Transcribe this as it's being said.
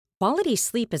Quality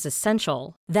sleep is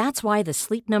essential. That's why the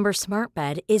Sleep Number Smart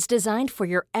Bed is designed for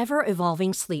your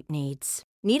ever-evolving sleep needs.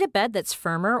 Need a bed that's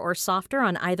firmer or softer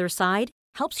on either side?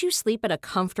 Helps you sleep at a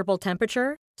comfortable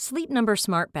temperature? Sleep Number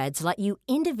Smart Beds let you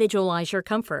individualize your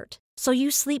comfort, so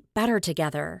you sleep better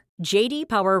together. J.D.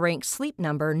 Power ranks Sleep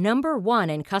Number number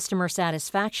one in customer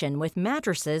satisfaction with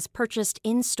mattresses purchased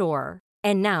in-store.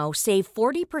 And now, save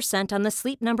 40% on the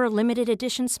Sleep Number Limited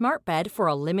Edition Smart Bed for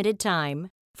a limited time.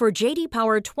 For J.D.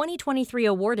 Power 2023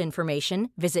 award information,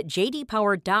 visit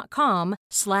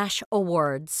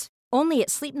jdpower.com/awards. Only at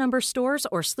Sleep Number stores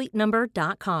or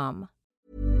sleepnumber.com.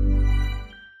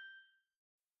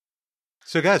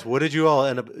 So, guys, what did you all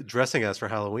end up dressing as for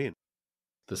Halloween?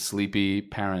 The sleepy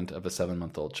parent of a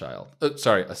 7-month-old child. A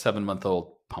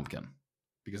 7-month-old pumpkin.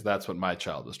 Because that's what my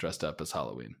child was dressed up as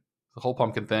Halloween. The whole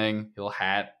pumpkin thing, little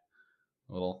hat,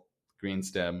 little green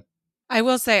stem. I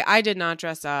will say I did not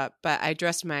dress up, but I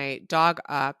dressed my dog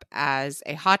up as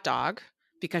a hot dog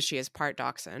because she is part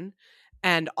dachshund,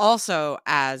 and also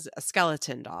as a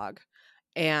skeleton dog,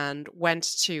 and went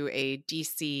to a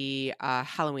DC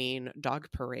Halloween dog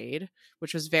parade,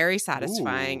 which was very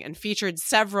satisfying and featured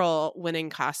several winning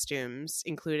costumes,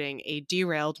 including a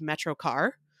derailed Metro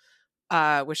car,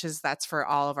 that's for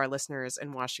all of our listeners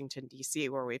in Washington, D.C.,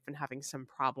 where we've been having some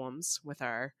problems with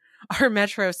our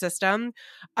metro system,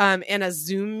 and a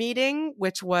Zoom meeting,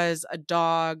 which was a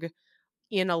dog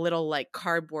in a little like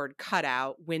cardboard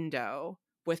cutout window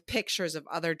with pictures of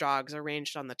other dogs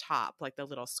arranged on the top, like the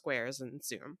little squares in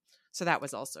Zoom. So that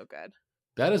was also good.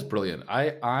 That is brilliant.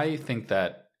 I think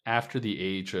that after the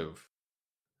age of,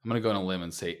 I'm going to go on a limb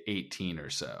and say 18 or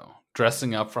so,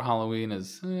 dressing up for Halloween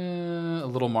is a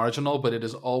little marginal, but it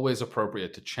is always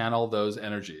appropriate to channel those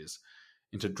energies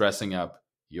into dressing up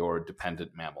your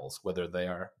dependent mammals, whether they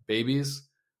are babies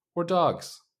or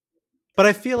dogs. But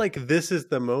I feel like this is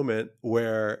the moment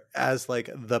where, as like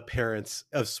the parents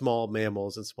of small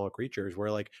mammals and small creatures,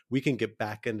 where like we can get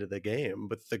back into the game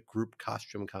with the group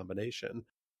costume combination.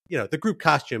 You know, the group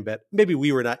costume bit, maybe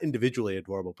we were not individually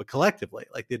adorable, but collectively,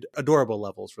 like the adorable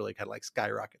levels really kind of like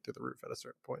skyrocket through the roof at a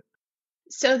certain point.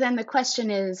 So then the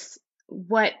question is,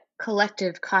 what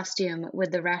collective costume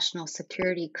would the Rational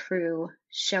Security crew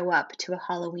show up to a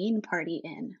Halloween party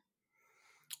in?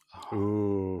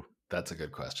 Ooh, that's a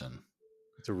good question.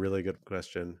 It's a really good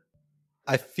question.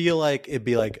 I feel like it'd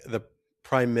be like the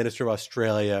Prime Minister of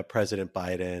Australia, President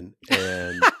Biden,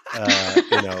 and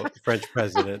French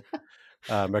President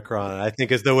Macron, I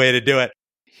think is the way to do it.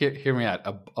 Hear me out.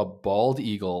 A bald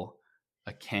eagle,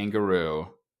 a kangaroo,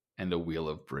 and a wheel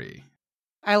of brie.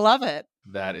 I love it.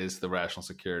 That is the Rational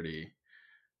Security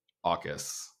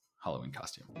AUKUS Halloween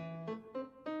costume.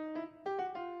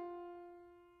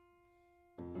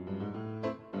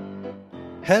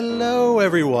 Hello,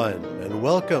 everyone, and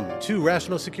welcome to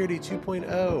Rational Security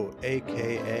 2.0,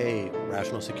 aka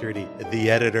Rational Security,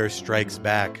 the Editor Strikes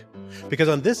Back. Because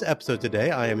on this episode today,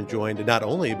 I am joined not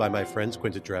only by my friends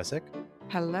Quinta Jurecic.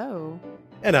 Hello.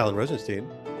 And Alan Rosenstein.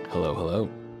 Hello, hello.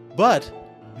 But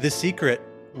the secret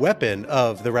weapon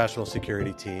of the Rational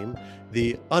Security team,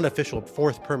 the unofficial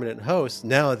fourth permanent host,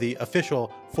 now the official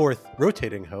fourth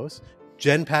rotating host,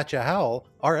 Jen Patja Howell,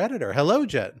 our editor. Hello,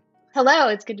 Jen. Hello,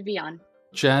 it's good to be on.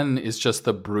 Jen is just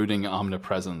the brooding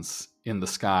omnipresence in the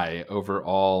sky over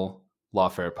all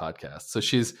Lawfare podcasts. So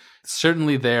she's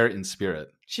certainly there in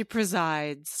spirit. She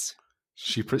presides.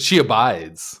 She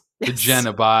abides. The Jen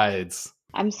abides.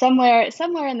 I'm somewhere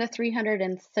in the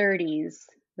 330s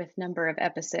with number of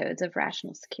episodes of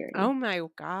Rational Security. Oh my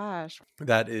gosh.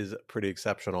 That is pretty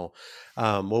exceptional.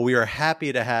 Well, we are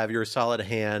happy to have your solid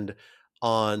hand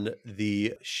on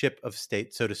the ship of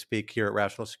state, so to speak, here at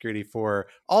Rational Security for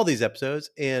all these episodes,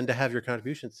 and to have your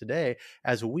contributions today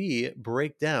as we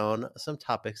break down some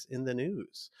topics in the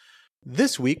news.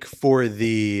 This week, for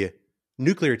the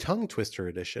Nuclear Tongue Twister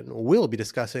edition, we'll be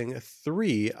discussing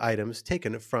 3 items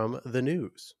taken from the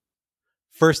news.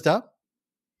 First up,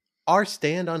 our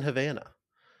stand on Havana.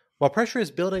 While pressure is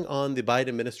building on the Biden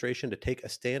administration to take a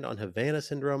stand on Havana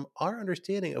syndrome, our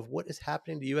understanding of what is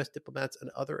happening to U.S. diplomats and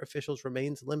other officials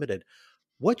remains limited.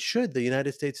 What should the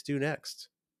United States do next?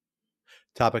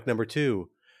 Topic number 2,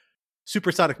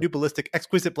 supersonic new ballistic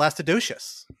exquisite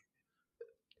blastodocious.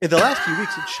 In the last few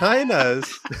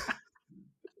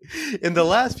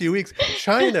weeks,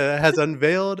 China has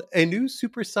unveiled a new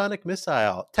supersonic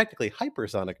missile, technically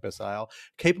hypersonic missile,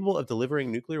 capable of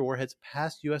delivering nuclear warheads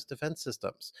past U.S. defense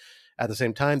systems. At the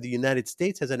same time, the United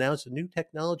States has announced a new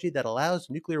technology that allows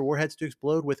nuclear warheads to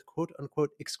explode with quote-unquote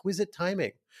exquisite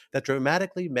timing that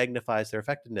dramatically magnifies their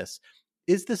effectiveness.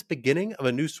 Is this beginning of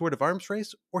a new sort of arms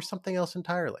race or something else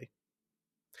entirely?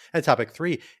 And topic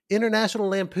 3, International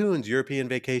Lampoon's European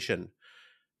vacation.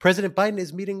 President Biden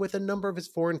is meeting with a number of his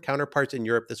foreign counterparts in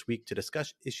Europe this week to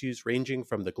discuss issues ranging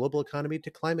from the global economy to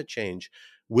climate change.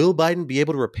 Will Biden be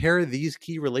able to repair these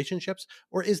key relationships,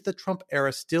 or is the Trump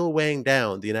era still weighing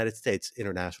down the United States'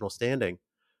 international standing?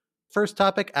 First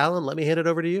topic, Alan, let me hand it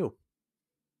over to you.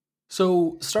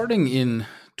 So, starting in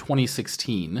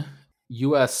 2016,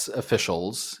 U.S.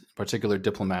 officials, in particular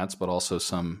diplomats, but also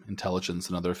some intelligence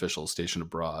and other officials stationed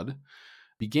abroad,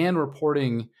 began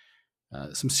reporting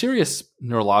some serious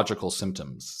neurological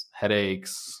symptoms,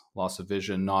 headaches, loss of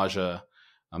vision, nausea,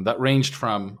 that ranged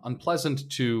from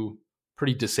unpleasant to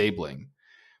pretty disabling.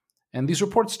 And these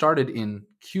reports started in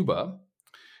Cuba,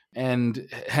 and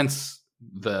hence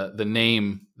the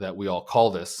name that we all call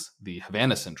this, the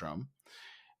Havana Syndrome.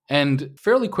 And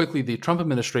fairly quickly, the Trump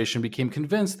administration became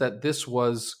convinced that this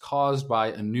was caused by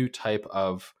a new type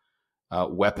of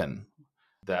weapon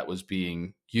that was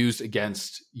being used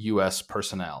against U.S.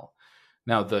 personnel.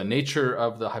 Now, the nature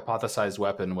of the hypothesized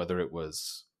weapon, whether it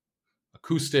was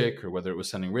acoustic or whether it was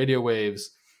sending radio waves,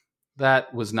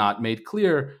 that was not made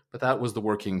clear, but that was the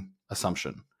working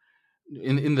assumption.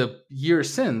 In the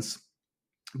years since,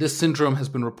 this syndrome has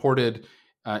been reported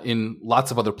in lots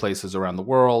of other places around the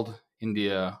world,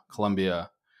 India,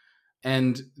 Colombia,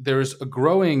 and there's a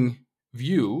growing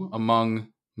view among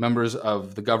members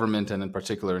of the government and in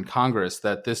particular in Congress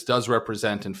that this does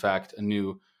represent, in fact, a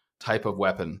new type of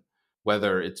weapon.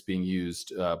 Whether it's being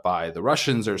used by the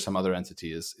Russians or some other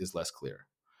entity is less clear.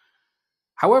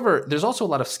 However, there's also a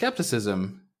lot of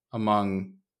skepticism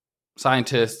among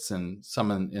scientists and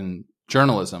some in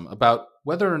journalism about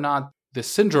whether or not this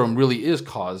syndrome really is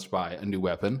caused by a new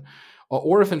weapon,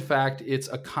 or if in fact it's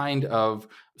a kind of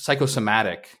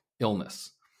psychosomatic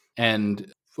illness.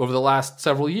 And over the last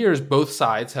several years, both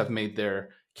sides have made their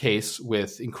case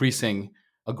with increasing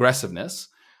aggressiveness.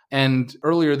 And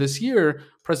earlier this year,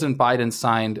 President Biden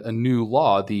signed a new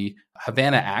law, the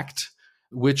Havana Act,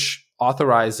 which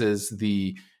authorizes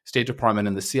the State Department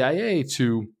and the CIA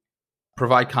to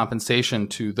provide compensation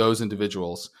to those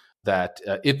individuals that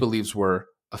it believes were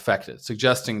affected,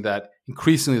 suggesting that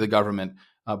increasingly the government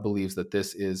believes that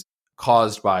this is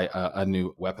caused by a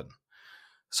new weapon.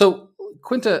 So,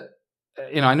 Quinta,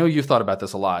 I know you've thought about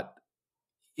this a lot.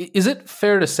 Is it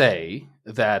fair to say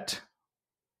that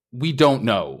we don't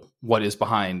know what is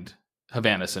behind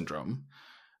Havana Syndrome?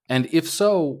 And if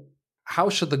so, how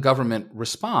should the government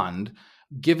respond,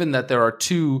 given that there are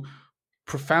two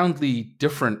profoundly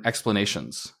different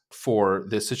explanations for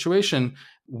this situation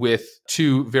with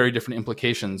two very different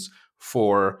implications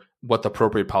for what the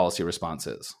appropriate policy response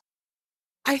is?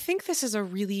 I think this is a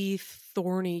really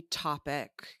thorny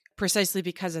topic, precisely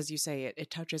because, as you say,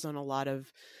 it touches on a lot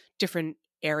of different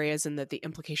areas and that the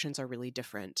implications are really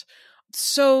different.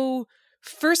 So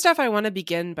first off, I want to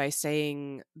begin by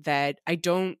saying that I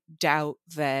don't doubt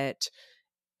that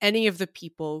any of the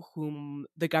people whom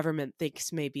the government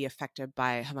thinks may be affected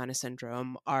by Havana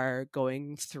Syndrome are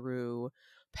going through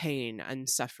pain and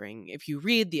suffering. If you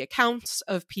read the accounts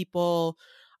of people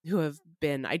who have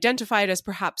been identified as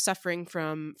perhaps suffering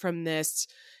from this,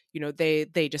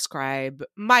 they describe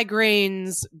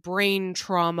migraines, brain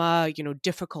trauma,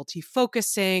 difficulty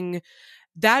focusing.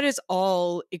 That is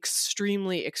all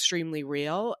extremely, extremely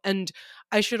real. And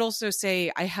I should also say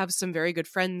I have some very good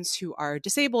friends who are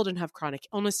disabled and have chronic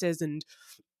illnesses, and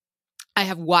I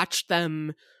have watched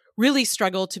them really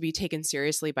struggle to be taken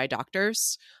seriously by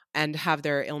doctors and have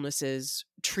their illnesses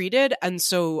treated. And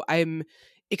so I'm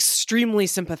extremely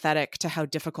sympathetic to how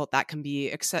difficult that can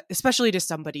be, especially to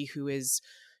somebody who is,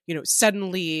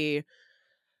 suddenly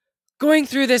going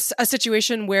through a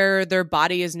situation where their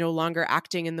body is no longer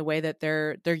acting in the way that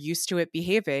they're used to it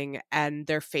behaving, and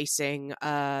they're facing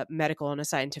a medical and a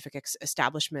scientific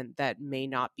establishment that may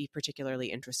not be particularly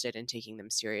interested in taking them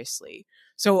seriously.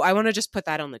 So I want to just put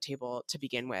that on the table to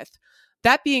begin with.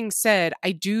 That being said,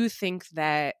 I do think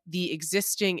that the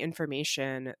existing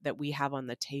information that we have on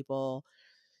the table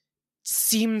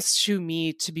seems to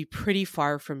me to be pretty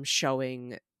far from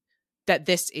showing that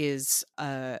this is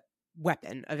a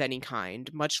weapon of any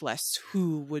kind, much less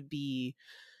who would be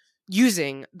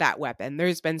using that weapon.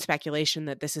 There's been speculation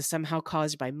that this is somehow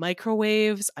caused by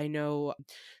microwaves. I know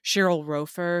Cheryl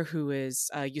Rofer, who is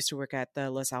used to work at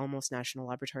the Los Alamos National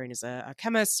Laboratory and is a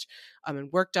chemist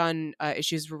and worked on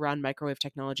issues around microwave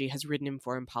technology, has written in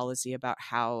Foreign Policy about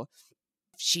how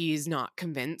she's not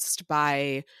convinced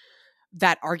by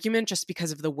that argument just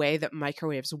because of the way that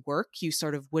microwaves work. You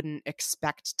sort of wouldn't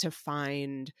expect to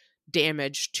find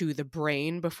damage to the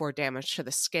brain before damage to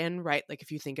the skin, right? Like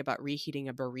if you think about reheating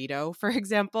a burrito, for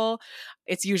example,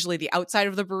 it's usually the outside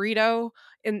of the burrito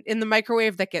in the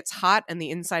microwave that gets hot and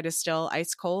the inside is still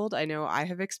ice cold. I know I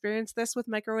have experienced this with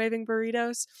microwaving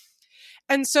burritos.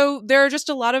 And so there are just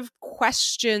a lot of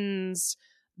questions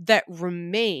that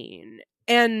remain.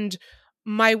 And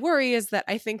my worry is that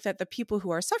I think that the people who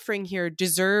are suffering here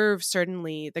deserve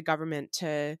certainly the government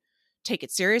to take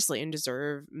it seriously and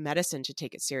deserve medicine to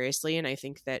take it seriously. And I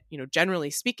think that,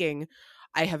 generally speaking,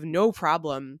 I have no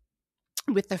problem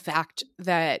with the fact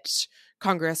that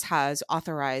Congress has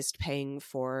authorized paying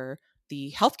for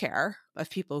the healthcare of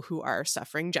people who are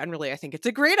suffering. Generally, I think it's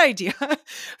a great idea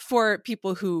for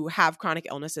people who have chronic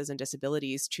illnesses and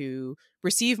disabilities to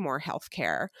receive more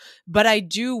healthcare. But I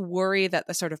do worry that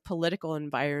the sort of political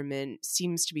environment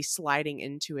seems to be sliding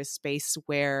into a space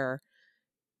where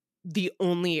the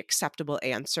only acceptable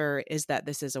answer is that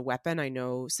this is a weapon. I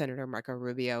know Senator Marco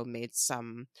Rubio made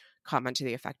some comment to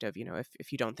the effect of,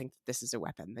 if you don't think this is a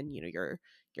weapon, then, you're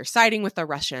siding with the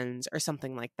Russians or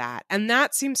something like that. And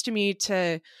that seems to me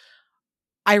to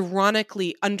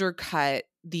ironically undercut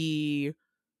the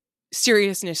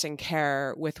seriousness and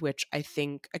care with which I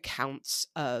think accounts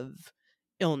of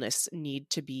illness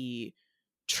need to be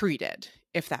treated,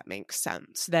 if that makes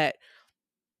sense. That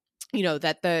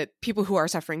that the people who are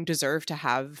suffering deserve to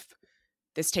have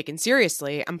this taken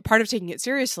seriously. And part of taking it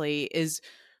seriously is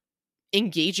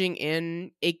engaging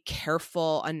in a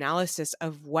careful analysis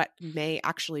of what may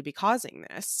actually be causing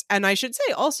this. And I should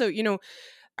say also,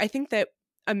 I think that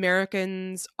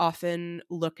Americans often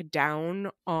look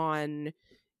down on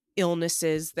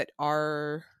illnesses that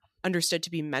are understood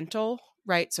to be mental,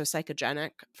 right? So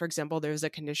psychogenic, for example, there's a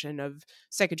condition of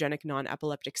psychogenic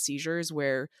non-epileptic seizures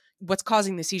where what's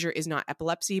causing the seizure is not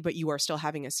epilepsy, but you are still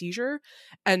having a seizure.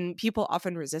 And people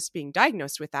often resist being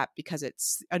diagnosed with that because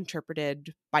it's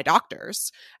interpreted by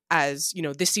doctors as,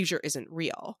 this seizure isn't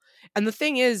real. And the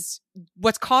thing is,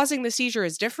 what's causing the seizure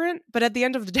is different, but at the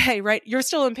end of the day, right, you're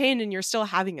still in pain and you're still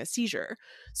having a seizure.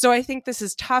 So I think this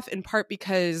is tough in part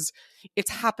because it's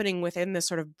happening within this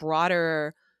sort of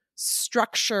broader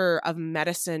structure of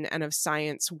medicine and of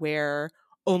science where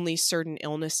only certain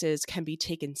illnesses can be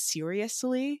taken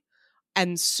seriously.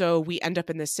 And so we end up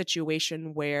in this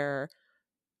situation where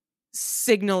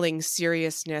signaling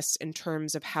seriousness in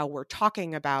terms of how we're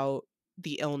talking about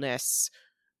the illness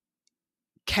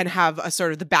can have a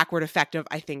sort of the backward effect of,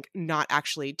 I think, not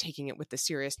actually taking it with the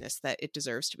seriousness that it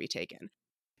deserves to be taken.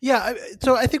 Yeah,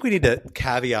 so I think we need to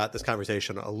caveat this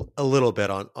conversation a little bit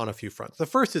on a few fronts. The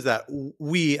first is that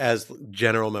we, as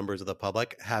general members of the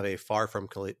public, have a far from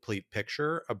complete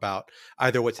picture about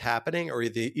either what's happening or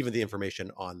even the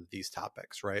information on these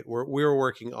topics, right? We're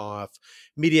working off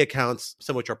media accounts,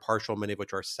 some of which are partial, many of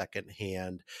which are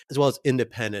secondhand, as well as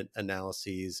independent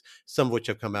analyses, some of which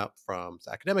have come out from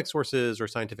academic sources or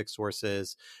scientific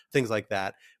sources, things like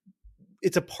that.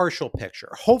 It's a partial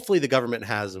picture. Hopefully the government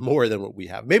has more than what we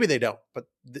have. Maybe they don't, but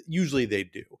usually they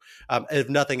do. If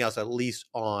nothing else, at least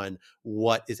on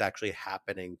what is actually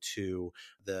happening to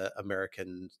the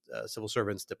American civil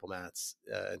servants, diplomats,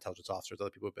 intelligence officers, other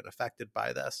people who have been affected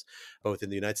by this, both in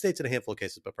the United States in a handful of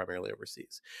cases, but primarily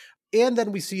overseas. And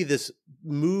then we see this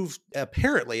move,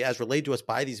 apparently, as relayed to us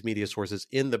by these media sources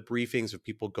in the briefings of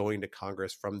people going to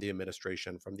Congress from the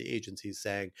administration, from the agencies,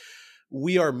 saying,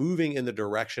 we are moving in the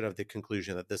direction of the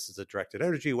conclusion that this is a directed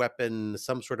energy weapon,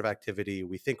 some sort of activity.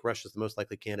 We think Russia is the most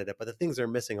likely candidate, but the things they're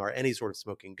missing are any sort of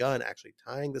smoking gun, actually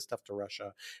tying this stuff to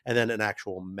Russia, and then an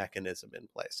actual mechanism in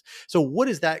place. So what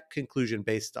is that conclusion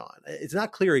based on? It's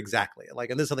not clear exactly.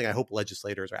 And this is something I hope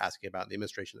legislators are asking about. The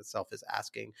administration itself is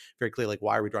asking very clearly,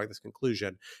 why are we drawing this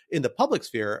conclusion? In the public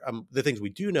sphere, the things we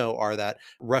do know are that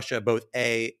Russia, both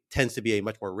tends to be a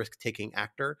much more risk-taking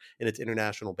actor in its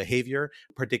international behavior,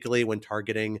 particularly when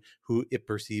targeting who it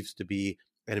perceives to be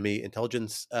enemy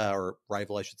intelligence or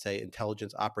rival, I should say,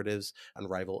 intelligence operatives and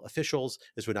rival officials.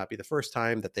 This would not be the first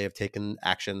time that they have taken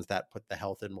actions that put the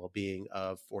health and well-being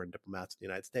of foreign diplomats in the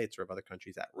United States or of other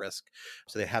countries at risk.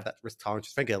 So they have that risk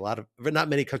tolerance. Frankly, not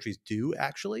many countries do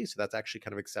actually. So that's actually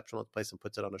kind of exceptional. It place and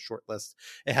puts it on a short list.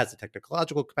 It has the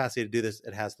technological capacity to do this.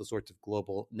 It has the sorts of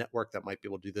global network that might be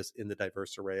able to do this in the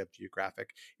diverse array of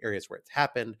geographic areas where it's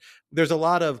happened. There's a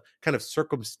lot of kind of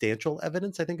circumstantial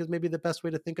evidence, I think is maybe the best way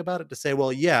to think about it, to say,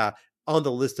 well, yeah, on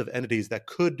the list of entities that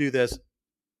could do this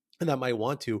and that might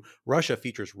want to, Russia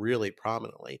features really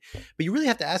prominently. But you really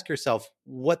have to ask yourself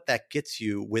what that gets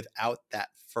you without that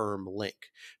firm link.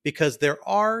 Because there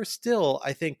are still,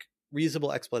 I think,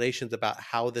 reasonable explanations about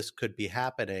how this could be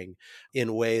happening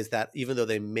in ways that, even though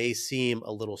they may seem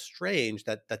a little strange,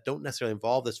 that don't necessarily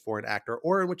involve this foreign actor,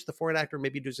 or in which the foreign actor may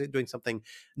be doing something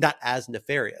not as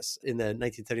nefarious. In the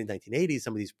 1970s, 1980s,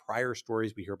 some of these prior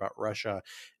stories we hear about Russia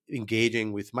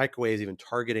engaging with microwaves, even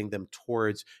targeting them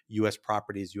towards U.S.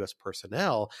 properties, U.S.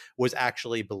 personnel, was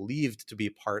actually believed to be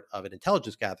part of an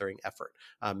intelligence gathering effort,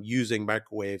 using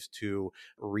microwaves to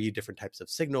read different types of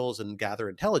signals and gather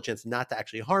intelligence, not to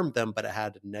actually harm them, but it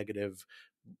had negative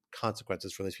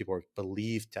consequences for these people are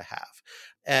believed to have.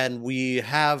 And we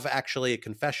have actually a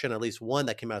confession, at least one,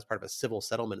 that came out as part of a civil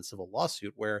settlement and civil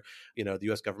lawsuit where,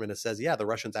 the US government says, yeah, the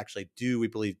Russians actually we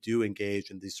believe do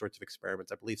engage in these sorts of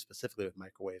experiments, I believe specifically with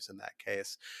microwaves in that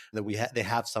case, and that they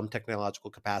have some technological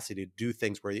capacity to do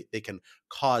things where they can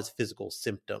cause physical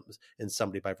symptoms in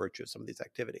somebody by virtue of some of these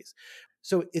activities.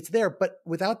 So it's there, but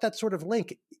without that sort of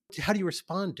link, how do you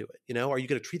respond to it? Are you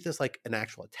going to treat this like an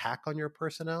actual attack on your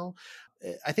personnel?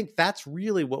 I think that's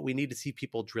really what we need to see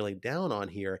people drilling down on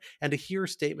here. And to hear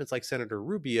statements like Senator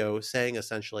Rubio saying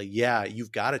essentially, yeah,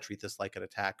 you've got to treat this like an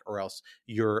attack or else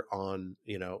you're on,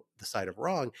 the side of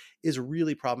wrong, is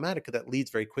really problematic, because that leads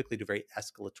very quickly to very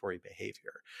escalatory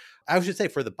behavior. I should say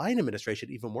for the Biden administration,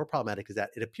 even more problematic is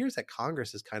that it appears that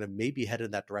Congress is kind of maybe headed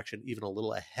in that direction even a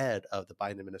little ahead of the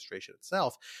Biden administration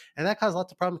itself. And that causes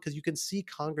lots of problems because you can see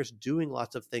Congress doing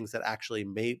lots of things that actually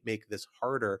may make this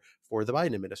harder for the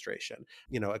Biden administration.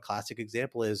 A classic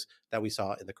example is that we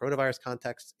saw in the coronavirus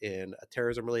context, in a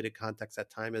terrorism-related context at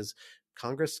time, is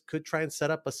Congress could try and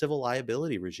set up a civil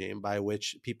liability regime by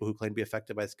which people who claim to be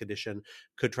affected by this condition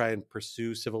could try and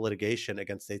pursue civil litigation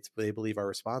against states they believe are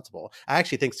responsible. I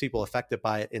actually think people affected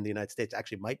by it in the United States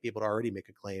actually might be able to already make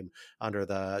a claim under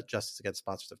the Justice Against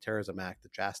Sponsors of Terrorism Act, the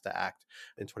JASTA Act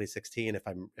in 2016, if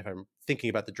I'm thinking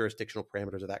about the jurisdictional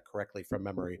parameters of that correctly from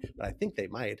memory, but I think they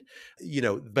might.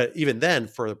 But even then,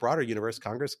 for the broader universe,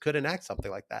 Congress could enact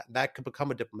something like that. That could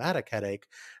become a diplomatic headache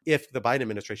if the Biden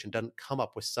administration doesn't come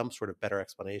up with some sort of better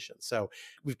explanation. So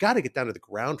we've got to get down to the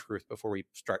ground truth before we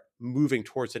start moving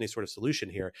towards any sort of solution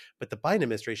here. But the Biden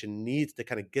administration needs to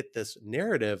kind of get this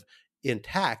narrative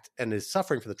intact, and is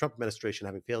suffering from the Trump administration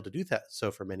having failed to do that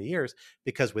so for many years,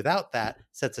 because without that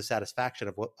sense of satisfaction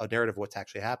of a narrative of what's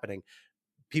actually happening,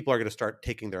 people are going to start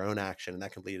taking their own action, and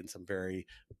that can lead in some very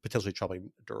potentially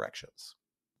troubling directions.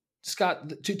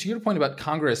 Scott, to your point about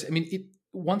Congress,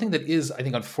 one thing that is, I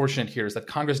think, unfortunate here is that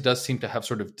Congress does seem to have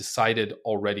sort of decided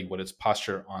already what its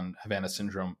posture on Havana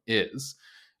syndrome is,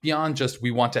 beyond just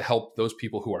we want to help those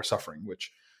people who are suffering,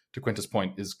 which, to Quinta's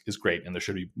point, is great, and there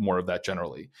should be more of that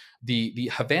generally.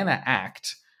 The Havana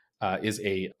Act is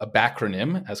a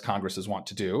backronym, as Congresses want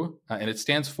to do, and it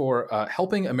stands for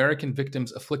Helping American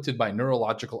Victims Afflicted by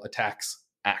Neurological Attacks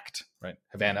Act, right?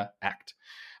 Havana Act.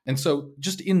 And so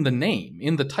just in the name,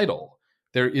 in the title,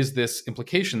 there is this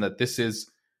implication that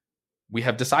we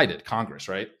have decided, Congress,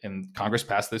 right? And Congress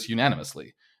passed this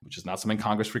unanimously, which is not something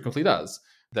Congress frequently does,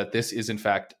 that this is in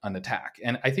fact an attack.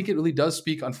 And I think it really does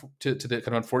speak to the kind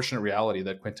of unfortunate reality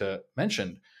that Quinta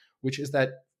mentioned, which is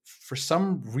that for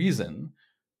some reason,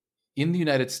 in the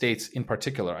United States in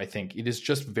particular, I think it is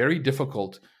just very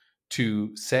difficult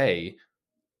to say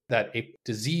that a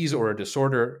disease or a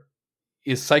disorder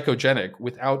is psychogenic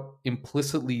without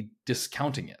implicitly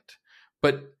discounting it.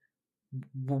 But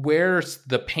where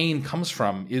the pain comes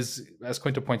from is, as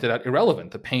Quinta pointed out,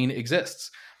 irrelevant. The pain exists.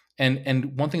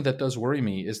 And one thing that does worry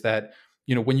me is that,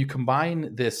 when you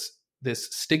combine this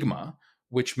stigma,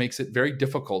 which makes it very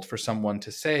difficult for someone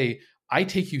to say, I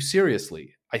take you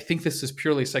seriously. I think this is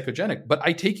purely psychogenic, but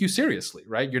I take you seriously,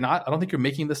 right? I don't think you're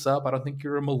making this up. I don't think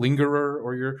you're a malingerer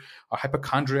or you're a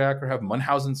hypochondriac or have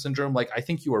Munchausen syndrome. Like, I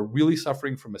think you are really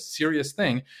suffering from a serious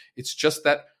thing. It's just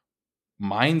that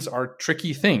minds are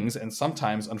tricky things. And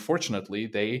sometimes, unfortunately,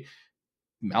 they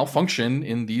malfunction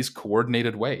in these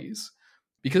coordinated ways,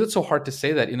 because it's so hard to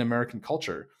say that in American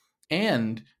culture.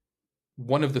 And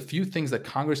one of the few things that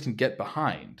Congress can get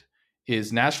behind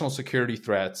is national security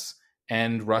threats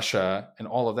and Russia and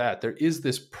all of that. There is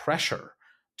this pressure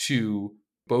to,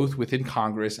 both within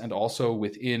Congress and also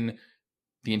within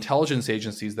the intelligence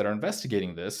agencies that are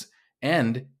investigating this,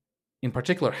 and in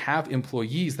particular have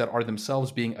employees that are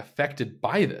themselves being affected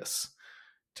by this,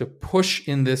 to push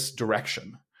in this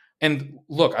direction. And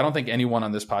look, I don't think anyone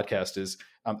on this podcast is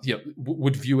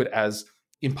would view it as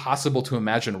impossible to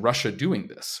imagine Russia doing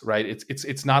this, right?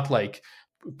 It's not like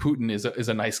Putin is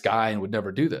a nice guy and would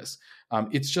never do this.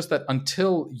 It's just that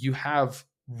until you have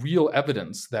real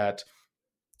evidence that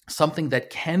something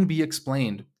that can be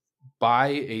explained by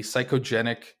a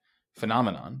psychogenic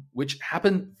phenomenon, which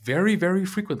happen very, very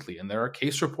frequently, and there are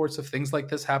case reports of things like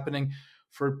this happening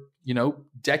for,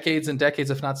 decades and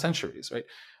decades, if not centuries, right?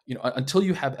 Until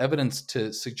you have evidence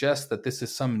to suggest that this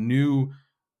is some new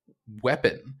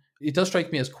weapon, it does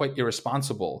strike me as quite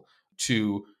irresponsible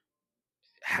to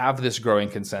have this growing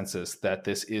consensus that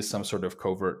this is some sort of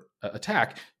covert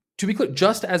attack. To be clear,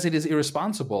 just as it is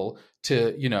irresponsible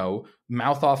to,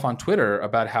 mouth off on Twitter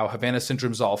about how Havana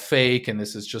Syndrome is all fake and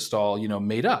this is just all,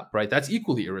 made up, right? That's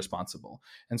equally irresponsible.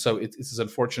 And so it's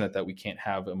unfortunate that we can't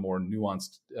have a more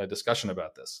nuanced discussion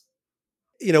about this.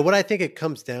 What I think it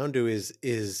comes down to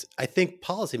is I think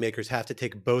policymakers have to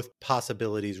take both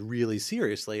possibilities really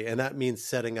seriously. And that means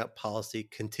setting up policy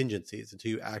contingencies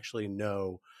until you actually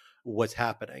know what's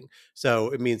happening. So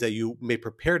it means that you may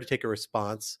prepare to take a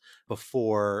response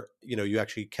before, you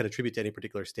actually can attribute to any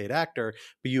particular state actor,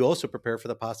 but you also prepare for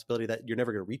the possibility that you're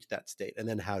never going to reach that state. And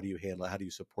then how do you handle it? How do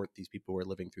you support these people who are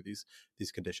living through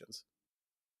these conditions?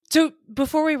 So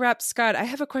before we wrap, Scott, I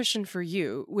have a question for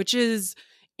you, which is,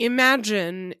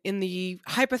 imagine in the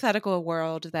hypothetical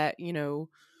world that,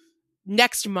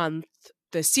 next month,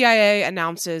 the CIA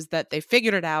announces that they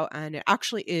figured it out and it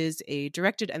actually is a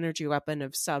directed energy weapon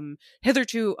of some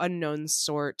hitherto unknown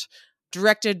sort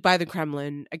directed by the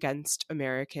Kremlin against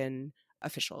American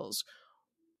officials.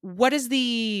 What is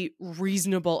the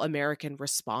reasonable American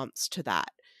response to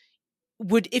that?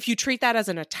 If you treat that as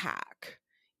an attack,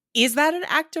 is that an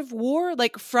act of war?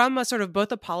 Like, from a sort of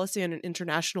both a policy and an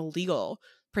international legal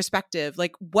perspective,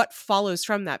 like what follows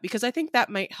from that? Because I think that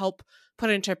might help put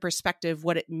into perspective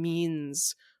what it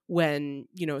means when,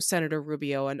 Senator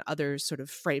Rubio and others sort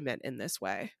of frame it in this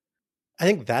way. I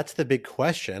think that's the big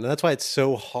question. And that's why it's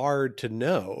so hard to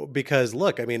know, because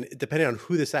look, I mean, depending on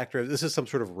who this actor is, this is some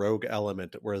sort of rogue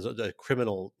element, whereas a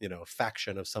criminal,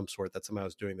 faction of some sort that somehow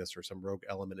is doing this, or some rogue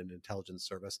element in intelligence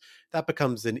service, that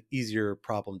becomes an easier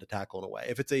problem to tackle in a way.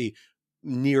 If it's a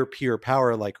near peer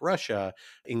power like Russia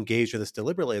engaged in this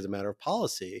deliberately as a matter of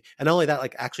policy, and not only that,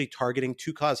 like actually targeting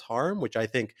to cause harm, which I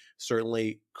think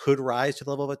certainly could rise to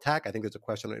the level of attack. I think there's a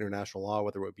question on international law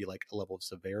whether it would be like a level of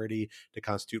severity to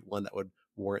constitute one that would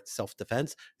warrant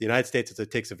self-defense. The United States,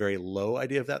 it takes a very low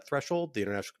idea of that threshold. The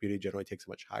international community generally takes a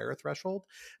much higher threshold.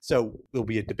 So there'll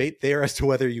be a debate there as to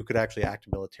whether you could actually act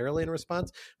militarily in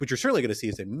response. But you're certainly going to see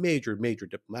is a major, major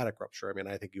diplomatic rupture. I mean,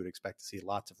 I think you would expect to see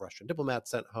lots of Russian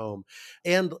diplomats sent home.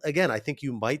 And again, I think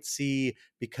you might see,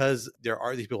 because there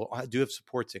are these people who do have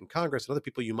supports in Congress and other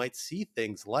people, you might see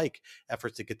things like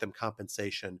efforts to get them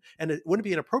compensation. And it wouldn't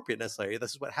be inappropriate necessarily.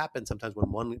 This is what happens sometimes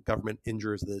when one government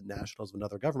injures the nationals of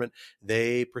another government.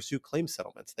 They pursue claim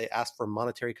settlements. They ask for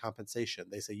monetary compensation.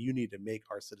 They say, you need to make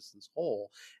our citizens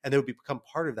whole. And they would become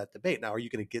part of that debate. Now, are you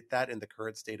going to get that in the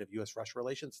current state of U.S.-Russia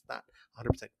relations? It's not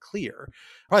 100% clear.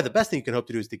 Probably the best thing you can hope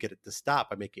to do is to get it to stop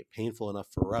by making it painful enough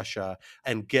for Russia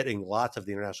and getting lots of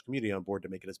the international community on board to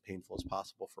make it as painful as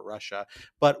possible for Russia.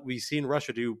 But we've seen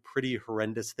Russia do pretty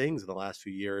horrendous things in the last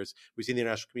few years. We've seen the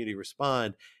international community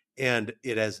respond, and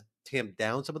it has tamped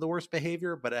down some of the worst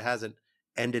behavior, but it hasn't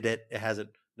ended it. It hasn't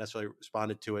necessarily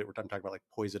responded to it. We're talking about like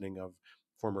poisoning of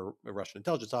former Russian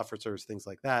intelligence officers, things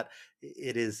like that.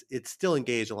 It's still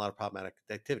engaged in a lot of problematic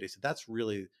activity. So that's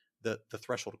really the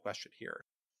threshold question here.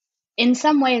 In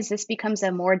some ways, this becomes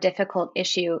a more difficult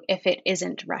issue if it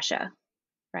isn't Russia,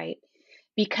 right?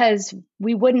 Because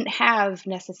we wouldn't have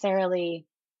necessarily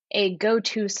a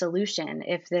go-to solution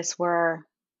if this were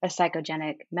a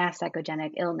mass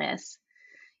psychogenic illness.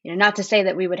 Not to say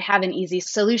that we would have an easy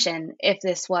solution if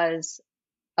this was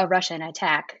a Russian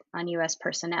attack on U.S.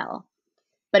 personnel.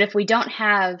 But if we don't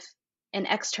have an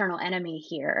external enemy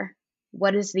here,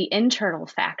 what is the internal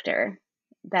factor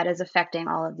that is affecting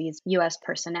all of these U.S.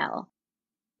 personnel?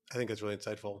 I think that's really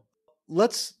insightful.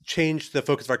 Let's change the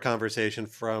focus of our conversation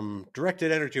from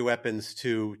directed energy weapons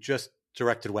to just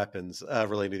directed weapons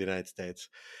relating to the United States,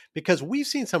 because we've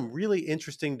seen some really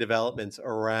interesting developments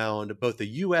around both the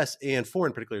U.S. and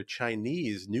foreign, particularly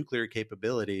Chinese nuclear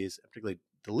capabilities, particularly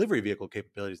delivery vehicle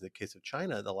capabilities in the case of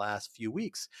China in the last few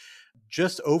weeks.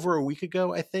 Just over a week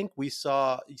ago, I think, we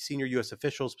saw senior U.S.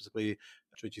 officials, specifically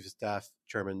Joint Chief of Staff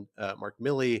Chairman Mark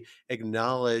Milley,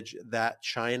 acknowledge that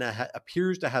China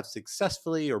appears to have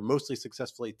successfully or mostly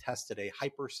successfully tested a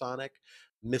hypersonic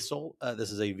missile.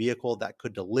 This is a vehicle that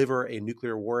could deliver a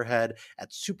nuclear warhead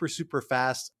at super, super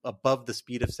fast, above the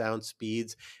speed of sound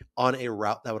speeds, on a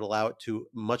route that would allow it to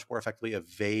much more effectively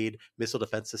evade missile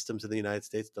defense systems in the United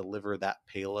States, deliver that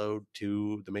payload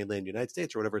to the mainland United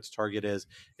States or whatever its target is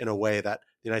in a way that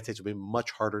the United States would be a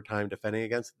much harder time defending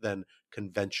against than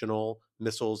conventional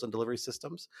missiles and delivery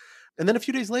systems. And then a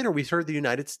few days later, we heard the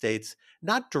United States,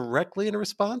 not directly in a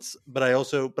response, but I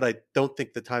don't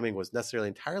think the timing was necessarily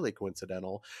entirely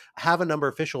coincidental, have a number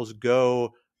of officials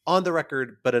go on the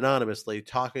record, but anonymously,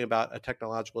 talking about a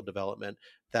technological development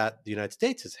that the United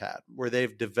States has had, where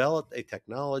they've developed a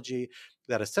technology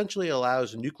that essentially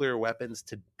allows nuclear weapons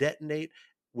to detonate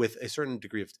with a certain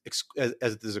degree of,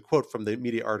 as there's a quote from the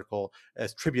media article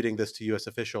attributing this to U.S.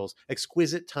 officials,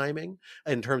 exquisite timing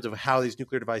in terms of how these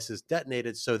nuclear devices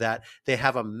detonated so that they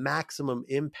have a maximum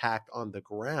impact on the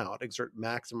ground, exert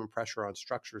maximum pressure on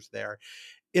structures there,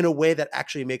 in a way that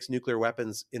actually makes nuclear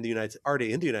weapons in the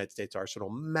United States arsenal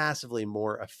massively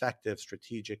more effective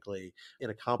strategically in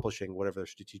accomplishing whatever their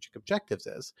strategic objectives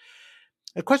is.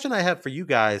 A question I have for you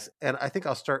guys, and I think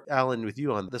I'll start, Alan, with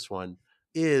you on this one,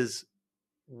 is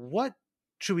what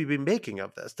should we be making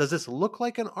of this? Does this look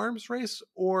like an arms race,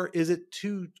 or is it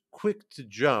too quick to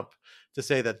jump to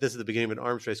say that this is the beginning of an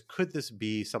arms race? Could this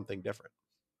be something different?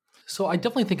 So I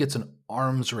definitely think it's an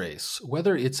arms race.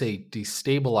 Whether it's a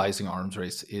destabilizing arms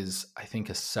race is, I think,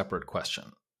 a separate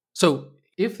question. So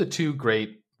if the two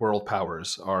great world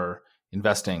powers are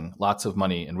investing lots of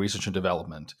money in research and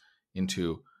development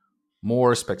into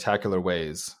more spectacular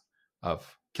ways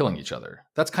of killing each other,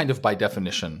 that's kind of by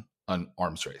definition an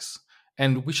arms race.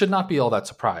 And we should not be all that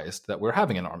surprised that we're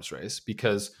having an arms race,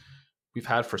 because we've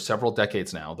had for several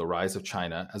decades now the rise of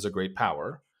China as a great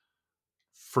power.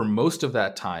 For most of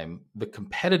that time, the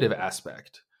competitive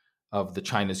aspect of the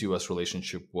China's-US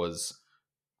relationship was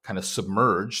kind of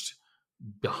submerged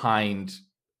behind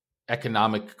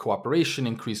economic cooperation,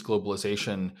 increased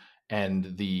globalization,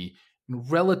 and the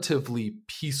relatively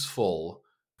peaceful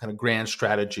kind of grand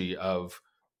strategy of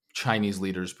Chinese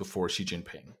leaders before Xi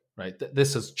Jinping. Right?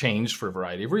 This has changed for a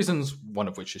variety of reasons, one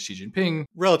of which is Xi Jinping.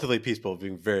 Relatively peaceful,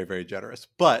 being very, very generous,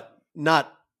 but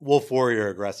not wolf warrior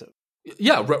aggressive.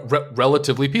 Yeah,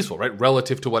 relatively peaceful, right?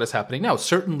 Relative to what is happening now.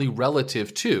 Certainly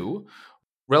relative to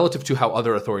how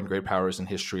other authoritarian great powers in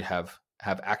history have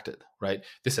acted, right?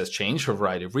 This has changed for a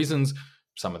variety of reasons.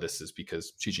 Some of this is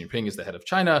because Xi Jinping is the head of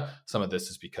China. Some of this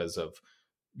is because of,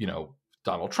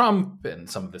 Donald Trump, and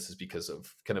some of this is because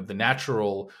of kind of the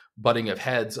natural butting of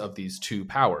heads of these two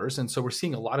powers. And so we're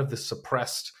seeing a lot of this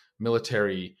suppressed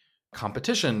military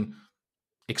competition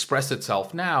express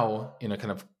itself now in a kind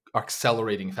of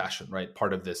accelerating fashion, right?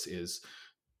 Part of this is,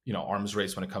 arms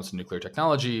race when it comes to nuclear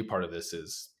technology. Part of this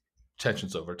is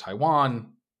tensions over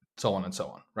Taiwan, so on and so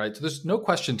on, right? So there's no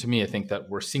question to me, I think, that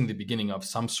we're seeing the beginning of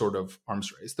some sort of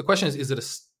arms race. The question is it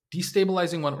a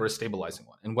destabilizing one or a stabilizing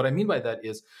one? And what I mean by that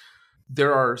is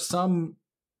there are some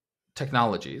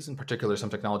technologies, in particular some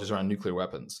technologies around nuclear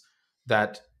weapons,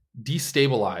 that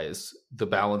destabilize the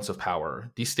balance of power,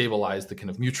 destabilize the kind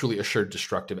of mutually assured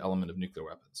destructive element of nuclear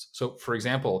weapons. So, for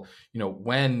example,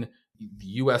 when the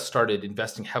US started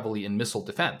investing heavily in missile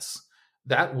defense,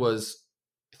 that was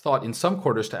thought in some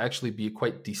quarters to actually be a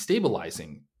quite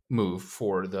destabilizing move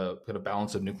for the kind of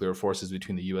balance of nuclear forces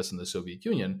between the US and the Soviet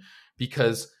Union,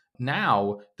 because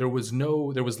now there was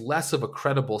less of a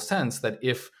credible sense that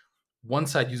if one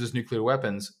side uses nuclear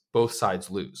weapons, both sides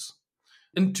lose.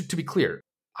 And to be clear,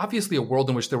 obviously a world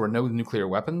in which there were no nuclear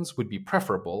weapons would be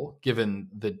preferable, given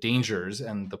the dangers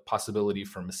and the possibility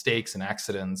for mistakes and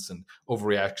accidents and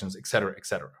overreactions, et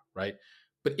cetera, right?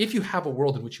 But if you have a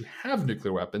world in which you have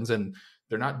nuclear weapons and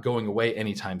they're not going away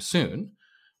anytime soon,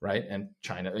 right? And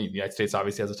the United States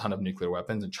obviously has a ton of nuclear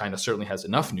weapons, and China certainly has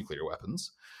enough nuclear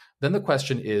weapons. Then the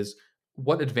question is,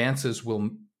 what advances will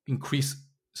increase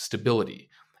stability?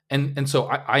 And so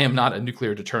I am not a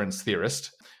nuclear deterrence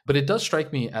theorist, but it does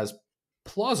strike me as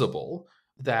plausible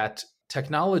that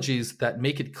technologies that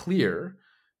make it clear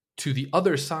to the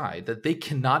other side that they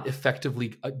cannot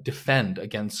effectively defend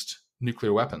against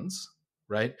nuclear weapons,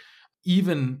 right?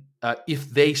 Even if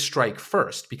they strike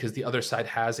first, because the other side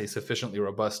has a sufficiently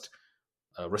robust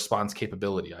response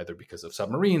capability, either because of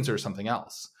submarines or something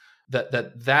else,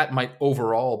 that might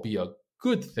overall be a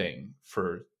good thing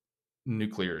for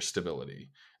nuclear stability.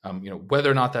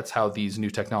 Whether or not that's how these new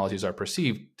technologies are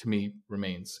perceived, to me,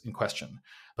 remains in question.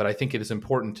 But I think it is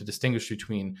important to distinguish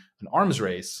between an arms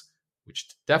race,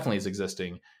 which definitely is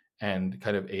existing, and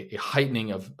kind of a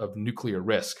heightening of nuclear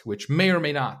risk, which may or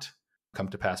may not come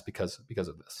to pass because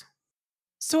of this.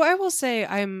 So I will say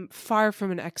I'm far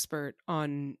from an expert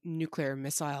on nuclear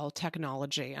missile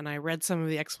technology, and I read some of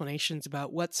the explanations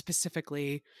about what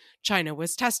specifically China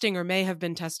was testing or may have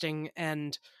been testing,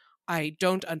 and I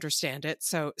don't understand it.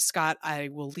 So Scott, I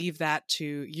will leave that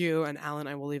to you, and Alan,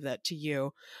 I will leave that to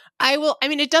you.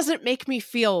 It doesn't make me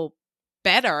feel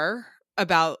better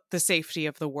about the safety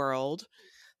of the world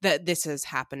that this is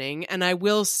happening. And I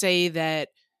will say that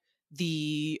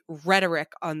the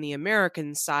rhetoric on the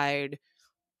American side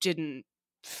didn't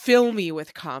fill me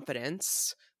with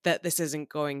confidence that this isn't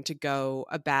going to go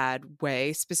a bad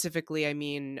way. Specifically,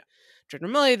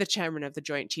 General Milley, the chairman of the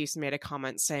Joint Chiefs, made a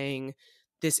comment saying,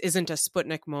 this isn't a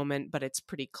Sputnik moment, but it's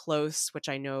pretty close, which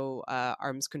I know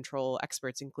arms control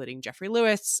experts, including Jeffrey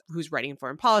Lewis, who's writing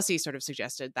foreign policy, sort of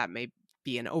suggested that may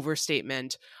be an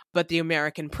overstatement. But the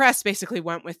American press basically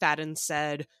went with that and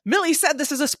said, Milley said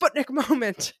this is a Sputnik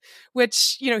moment,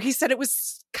 which, he said it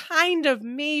was kind of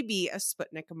maybe a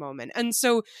Sputnik moment. And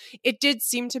so it did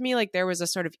seem to me like there was a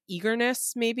sort of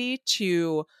eagerness maybe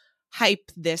to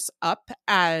hype this up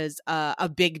as a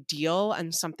big deal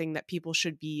and something that people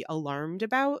should be alarmed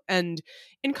about. And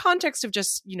in context of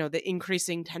just, the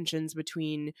increasing tensions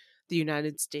between the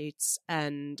United States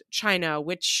and China,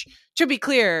 which, to be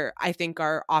clear, I think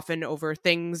are often over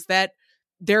things that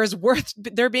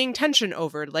there being tension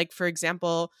over, like, for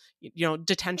example,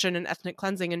 detention and ethnic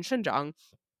cleansing in Xinjiang.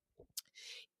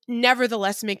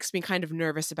 Nevertheless, makes me kind of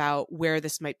nervous about where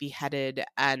this might be headed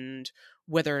and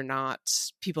whether or not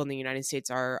people in the United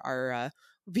States are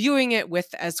viewing it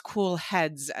with as cool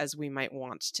heads as we might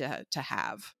want to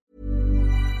have.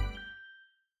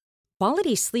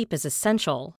 Quality sleep is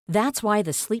essential. That's why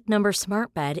the Sleep Number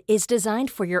Smart Bed is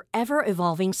designed for your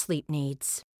ever-evolving sleep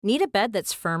needs. Need a bed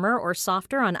that's firmer or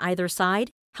softer on either side?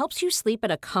 Helps you sleep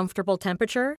at a comfortable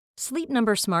temperature? Sleep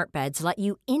Number Smart Beds let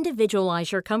you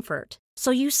individualize your comfort, so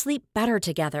you sleep better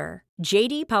together.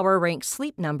 J.D. Power ranks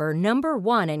Sleep Number number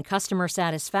 1 in customer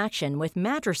satisfaction with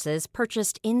mattresses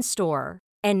purchased in-store.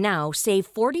 And now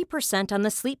save 40% on the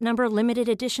Sleep Number Limited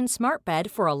Edition Smart Bed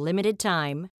for a limited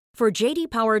time. For J.D.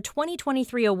 Power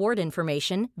 2023 award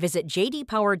information, visit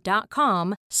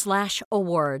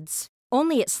jdpower.com/awards.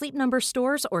 Only at Sleep Number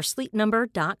stores or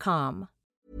sleepnumber.com.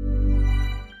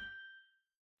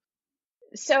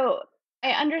 So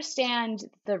I understand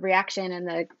the reaction and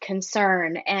the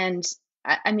concern, and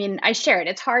I mean, I share it.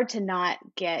 It's hard to not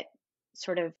get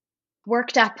sort of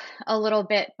worked up a little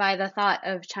bit by the thought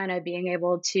of China being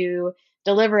able to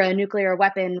deliver a nuclear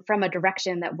weapon from a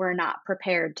direction that we're not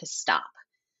prepared to stop.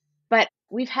 But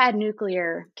we've had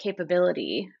nuclear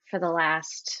capability for the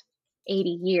last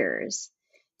 80 years.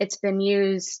 It's been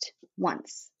used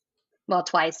once. Well,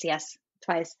 twice, yes,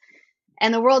 twice.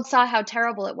 And the world saw how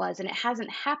terrible it was, and it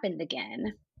hasn't happened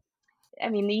again. I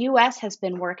mean, the US has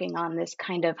been working on this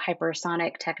kind of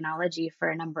hypersonic technology for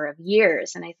a number of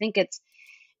years, and I think it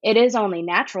is only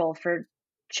natural for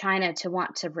China to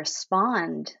want to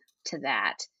respond to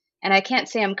that. And I can't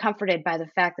say I'm comforted by the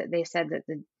fact that they said that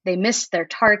they missed their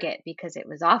target because it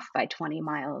was off by 20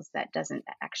 miles. That doesn't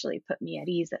actually put me at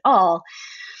ease at all.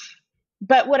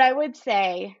 But what I would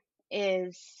say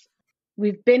is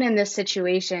we've been in this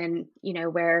situation,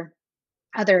 where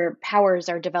other powers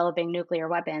are developing nuclear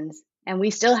weapons, and we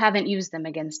still haven't used them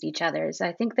against each other. So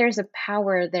I think there's a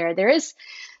power there. There is,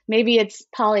 maybe it's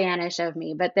Pollyannish of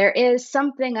me, but there is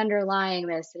something underlying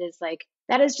this that is like,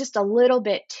 that is just a little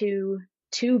bit too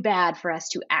bad for us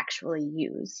to actually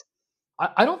use.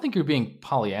 I don't think you're being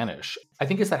Pollyannish. I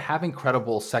think it's that having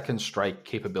credible second strike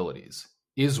capabilities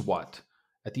is what,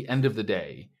 at the end of the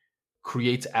day,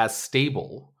 creates as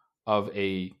stable of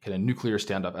a kind of nuclear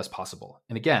standoff as possible.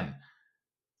 And again,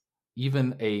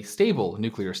 even a stable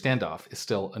nuclear standoff is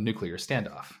still a nuclear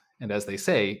standoff. And as they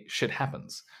say, shit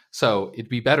happens. So it'd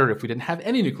be better if we didn't have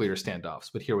any nuclear standoffs,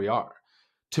 but here we are.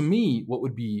 To me, what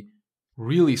would be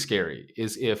really scary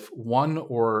is if one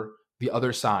or the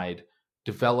other side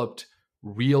developed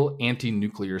real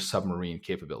anti-nuclear submarine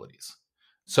capabilities.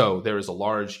 So there is a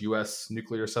large US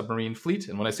nuclear submarine fleet.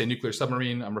 And when I say nuclear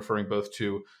submarine, I'm referring both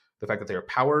to the fact that they are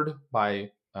powered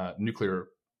by nuclear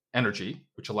energy,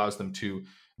 which allows them to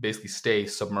basically stay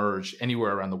submerged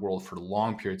anywhere around the world for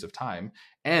long periods of time.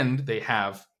 And they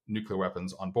have nuclear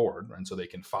weapons on board. And so they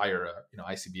can fire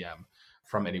ICBM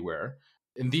from anywhere.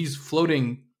 And these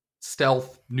floating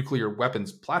stealth nuclear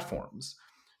weapons platforms,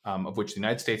 of which the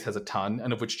United States has a ton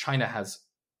and of which China has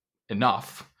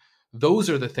enough,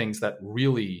 those are the things that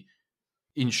really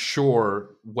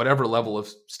ensure whatever level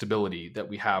of stability that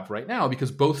we have right now,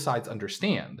 because both sides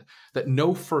understand that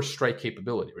no first strike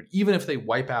capability, right? Even if they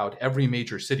wipe out every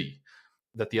major city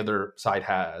that the other side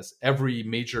has, every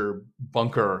major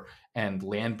bunker and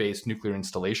land-based nuclear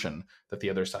installation that the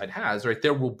other side has, right?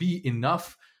 There will be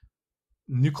enough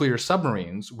nuclear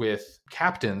submarines with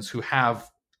captains who have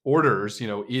orders,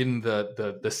 in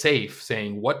the safe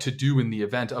saying what to do in the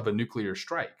event of a nuclear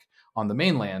strike on the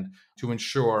mainland to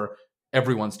ensure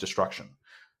everyone's destruction.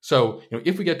 So,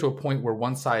 if we get to a point where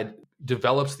one side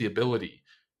develops the ability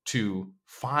to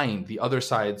find the other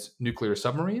side's nuclear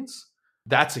submarines,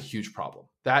 that's a huge problem.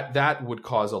 That would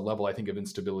cause a level, I think, of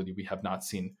instability we have not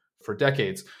seen for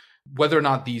decades. Whether or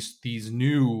not these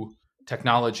new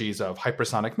technologies of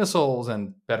hypersonic missiles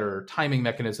and better timing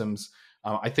mechanisms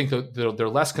I think that they're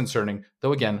less concerning,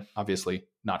 though again, obviously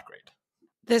not great.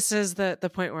 This is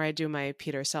the point where I do my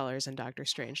Peter Sellers and Dr.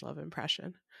 Strangelove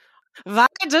impression. Why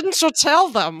didn't you tell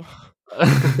them?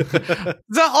 The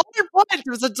only point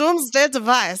was a doomsday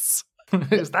device.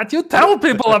 Is that you tell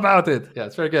people about it? Yeah,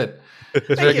 it's very good.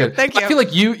 It's very good. Thank you. I feel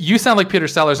like you sound like Peter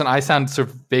Sellers, and I sound sort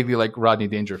of vaguely like Rodney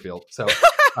Dangerfield. So,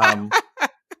 a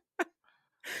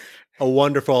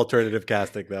wonderful alternative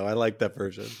casting, though. I like that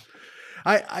version.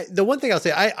 The one thing I'll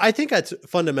say, I think that's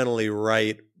fundamentally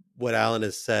right, what Alan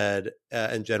has said,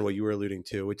 and Jen, what you were alluding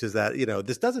to, which is that,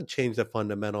 this doesn't change the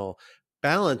fundamental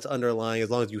balance underlying, as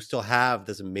long as you still have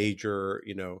this major,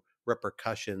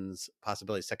 repercussions,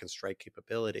 possibility, second strike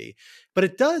capability. But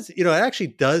it does, it actually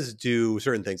does do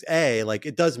certain things. Like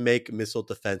it does make missile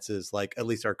defenses, like at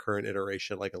least our current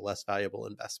iteration, like a less valuable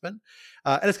investment.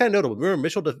 And it's kind of notable. Remember,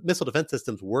 missile defense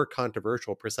systems were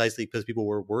controversial precisely because people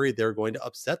were worried they were going to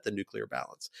upset the nuclear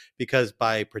balance. Because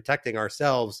by protecting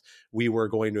ourselves, we were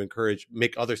going to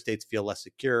make other states feel less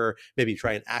secure, maybe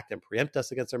try and act and preempt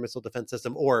us against our missile defense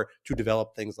system, or to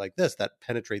develop things like this that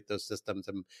penetrate those systems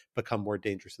and become more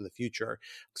dangerous in the future.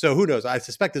 So who knows? I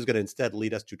suspect this is going to instead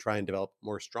lead us to try and develop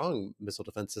more strong missile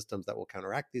defense systems that will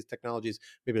counteract these technologies.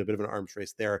 Maybe a bit of an arms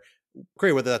race there.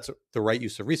 Great, whether that's the right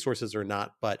use of resources or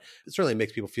not, but it certainly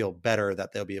makes people feel better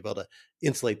that they'll be able to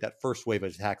insulate that first wave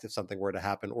of attacks if something were to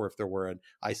happen, or if there were an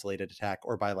isolated attack,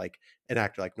 or by like an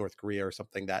actor like North Korea or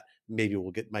something that maybe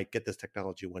might get this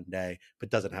technology one day, but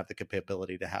doesn't have the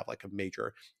capability to have like a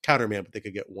major countermeasure, but they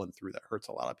could get one through that hurts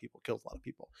a lot of people, kills a lot of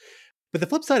people. But the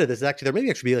flip side of this is actually, there may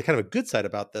actually be like kind of a good side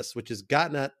about this, which has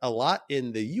gotten at a lot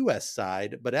in the US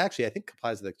side, but actually I think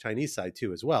applies to the Chinese side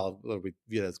too as well, whether we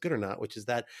view it as good or not, which is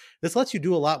that this lets you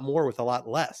do a lot more with a lot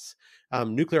less.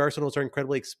 Nuclear arsenals are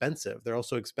incredibly expensive. They're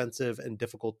also expensive and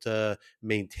difficult to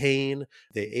maintain.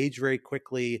 They age very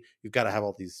quickly. You've got to have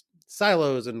all these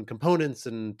silos and components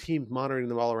and teams monitoring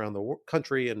them all around the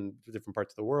country and different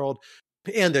parts of the world.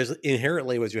 And there's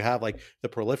inherently, as you have like the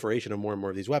proliferation of more and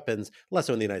more of these weapons, less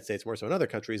so in the United States, more so in other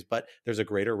countries, but there's a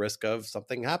greater risk of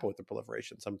something happen with the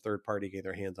proliferation, some third party getting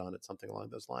their hands on it, something along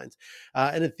those lines.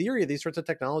 And in theory, these sorts of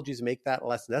technologies make that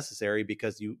less necessary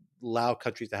because you allow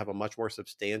countries to have a much more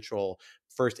substantial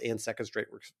first and second straight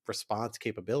response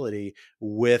capability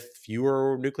with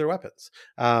fewer nuclear weapons.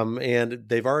 And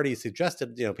they've already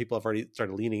suggested, people have already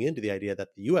started leaning into the idea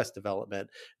that the U.S.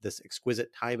 development, this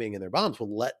exquisite timing in their bombs,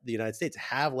 will let the United States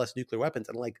have less nuclear weapons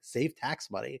and like save tax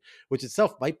money, which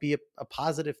itself might be a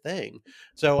positive thing.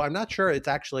 So I'm not sure it's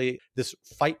actually this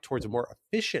fight towards more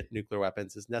efficient nuclear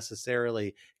weapons is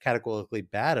necessarily categorically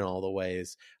bad in all the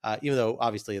ways, even though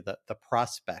obviously the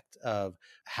prospect of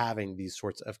having these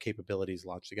sorts of capabilities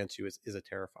launched against you is a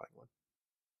terrifying one.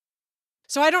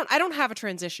 So I don't have a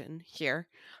transition here.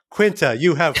 Quinta,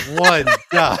 you have one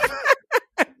job.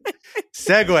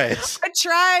 Segues. I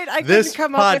tried. I couldn't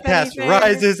come up with anything. This podcast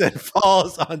rises and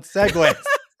falls on segues.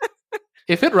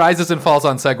 If it rises and falls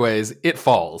on segues, it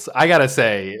falls. I gotta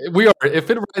say, if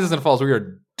it rises and falls, we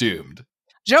are doomed.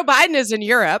 Joe Biden is in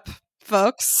Europe,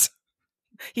 folks.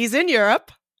 He's in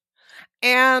Europe.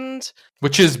 And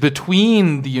which is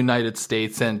between the United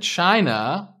States and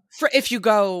China. For if you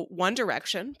go one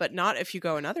direction, but not if you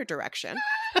go another direction.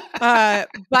 But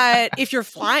if you're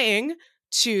flying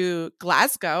to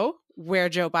Glasgow, where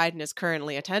Joe Biden is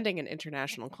currently attending an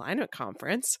international climate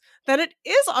conference, then it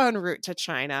is en route to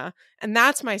China. And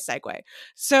that's my segue.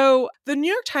 So the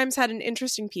New York Times had an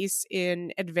interesting piece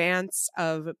in advance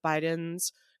of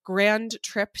Biden's grand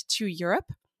trip to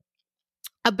Europe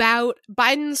about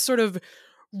Biden's sort of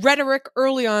rhetoric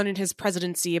early on in his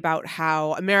presidency about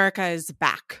how America is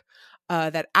back,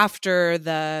 that after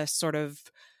the sort of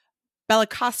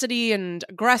bellicosity and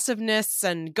aggressiveness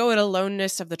and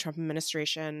go-it-aloneness of the Trump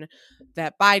administration,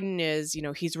 that Biden is,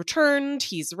 he's returned,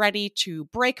 he's ready to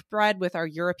break bread with our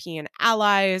European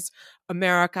allies.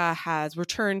 America has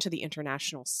returned to the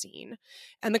international scene.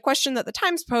 And the question that the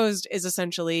Times posed is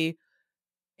essentially,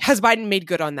 has Biden made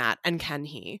good on that, and can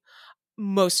he?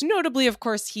 Most notably, of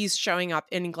course, he's showing up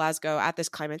in Glasgow at this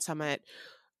climate summit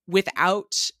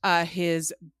without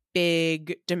his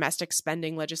big domestic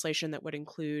spending legislation that would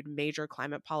include major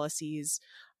climate policies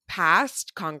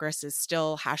passed. Congress is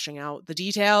still hashing out the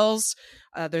details.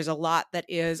 There's a lot that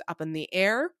is up in the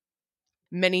air.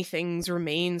 Many things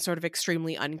remain sort of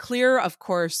extremely unclear. Of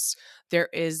course, there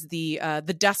is the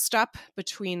dust-up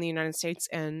between the United States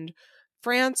and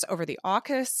France over the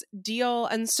AUKUS deal.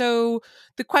 And so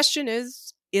the question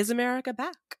is America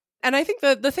back? And I think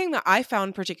the thing that I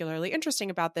found particularly interesting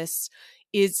about this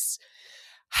is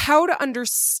how to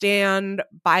understand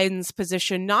Biden's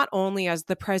position, not only as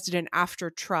the president after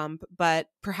Trump, but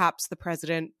perhaps the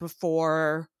president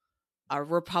before a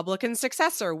Republican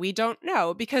successor. We don't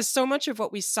know, because so much of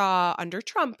what we saw under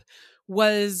Trump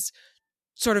was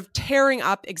sort of tearing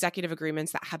up executive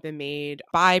agreements that had been made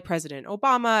by President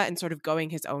Obama and sort of going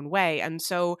his own way. And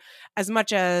so as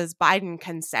much as Biden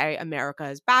can say, America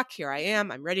is back, here I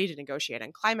am, I'm ready to negotiate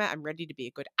on climate, I'm ready to be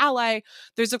a good ally,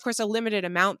 there's of course a limited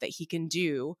amount that he can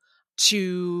do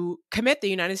to commit the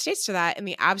United States to that in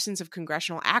the absence of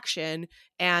congressional action.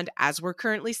 And as we're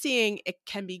currently seeing, it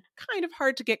can be kind of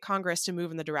hard to get Congress to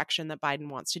move in the direction that Biden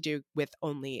wants to do with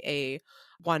only a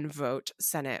 1-vote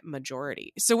Senate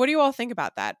majority. So what do you all think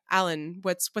about that? Alan,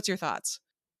 what's your thoughts?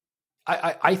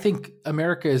 I think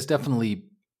America is definitely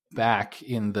back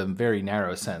in the very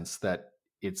narrow sense that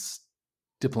its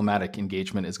diplomatic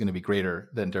engagement is going to be greater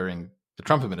than during the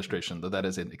Trump administration, though that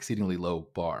is an exceedingly low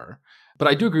bar. But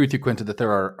I do agree with you, Quinta, that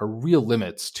there are real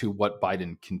limits to what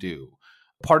Biden can do.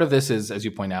 Part of this is, as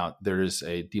you point out, there is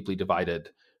a deeply divided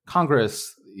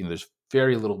Congress. There's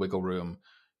very little wiggle room.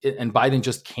 And Biden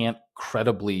just can't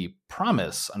credibly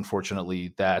promise,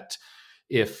 unfortunately, that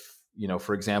if,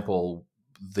 for example,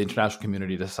 the international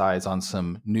community decides on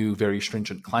some new, very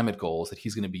stringent climate goals, that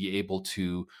he's going to be able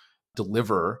to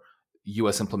deliver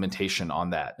U.S. implementation on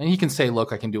that. And he can say,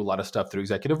 look, I can do a lot of stuff through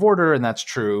executive order, and that's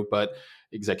true, but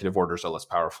executive orders are less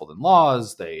powerful than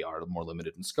laws. They are more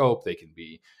limited in scope. They can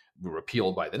be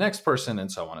repealed by the next person,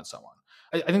 and so on and so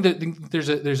on. I think that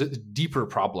there's a deeper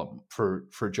problem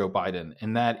for Joe Biden,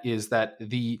 and that is that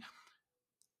the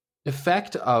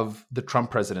effect of the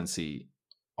Trump presidency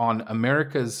on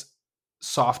America's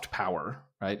soft power,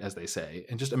 right, as they say,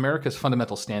 and just America's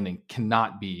fundamental standing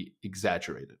cannot be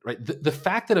exaggerated, right? The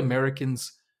fact that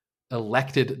Americans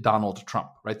elected Donald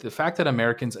Trump, right? The fact that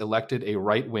Americans elected a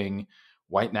right-wing,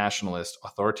 white nationalist,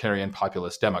 authoritarian,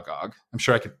 populist demagogue. I'm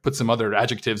sure I could put some other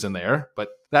adjectives in there, but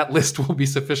that list will be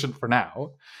sufficient for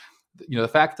now. The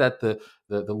fact that the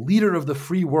leader of the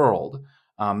free world,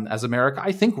 as America,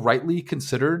 I think, rightly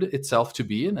considered itself to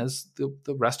be, and as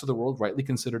the rest of the world rightly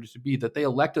considered it to be, that they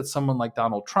elected someone like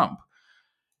Donald Trump,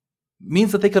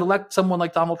 means that they could elect someone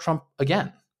like Donald Trump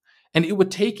again. And it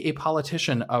would take a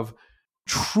politician of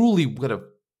truly kind of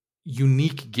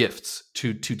unique gifts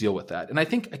to deal with that. And I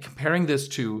think comparing this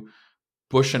to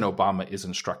Bush and Obama is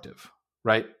instructive,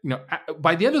 right?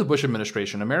 By the end of the Bush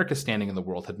administration, America's standing in the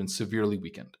world had been severely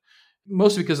weakened,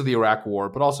 mostly because of the Iraq War,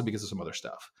 but also because of some other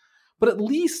stuff. But at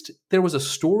least there was a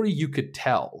story you could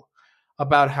tell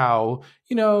about how,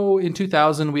 in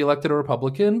 2000 we elected a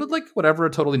Republican, but a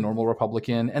totally normal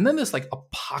Republican. And then this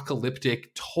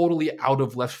apocalyptic, totally out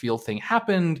of left field thing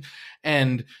happened.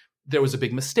 And there was a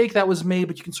big mistake that was made,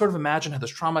 but you can sort of imagine how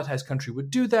this traumatized country would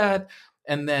do that.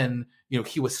 And then,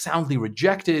 he was soundly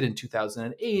rejected in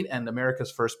 2008, and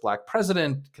America's first Black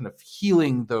president, kind of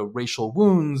healing the racial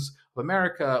wounds of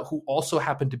America, who also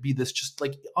happened to be this just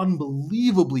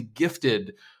unbelievably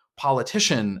gifted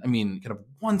politician. I mean, kind of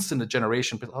once in a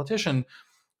generation politician,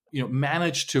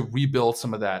 managed to rebuild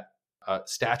some of that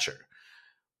stature.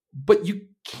 But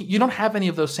you don't have any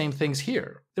of those same things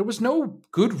here. There was no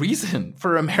good reason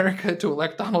for America to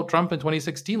elect Donald Trump in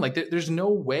 2016. There's no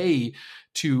way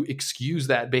to excuse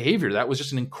that behavior. That was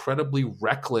just an incredibly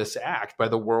reckless act by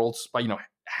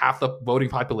half the voting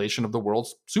population of the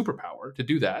world's superpower to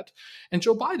do that. And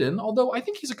Joe Biden, although I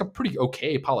think he's a pretty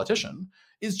okay politician,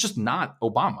 is just not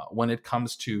Obama when it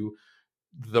comes to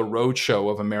the roadshow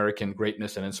of American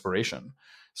greatness and inspiration.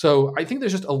 So I think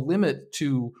there's just a limit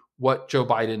to what Joe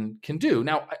Biden can do.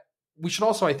 Now, we should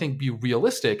also, I think, be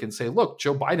realistic and say, look,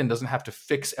 Joe Biden doesn't have to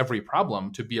fix every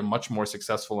problem to be a much more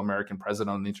successful American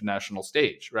president on the international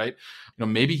stage, right?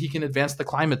 Maybe he can advance the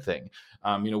climate thing.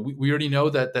 We already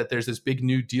know that there's this big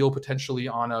new deal potentially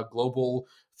on a global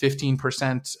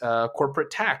 15% corporate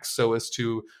tax, so as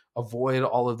to avoid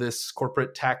all of this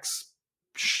corporate tax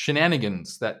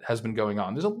shenanigans that has been going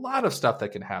on. There's a lot of stuff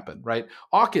that can happen, right?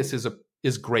 AUKUS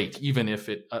is great, even if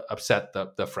it upset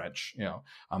the French.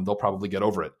 They'll probably get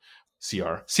over it. See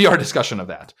our discussion of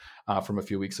that from a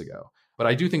few weeks ago. But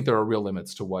I do think there are real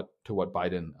limits to what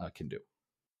Biden can do.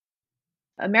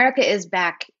 America is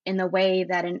back in the way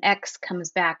that an ex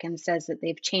comes back and says that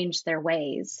they've changed their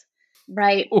ways,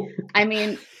 right? Ooh. I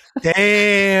mean,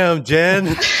 damn,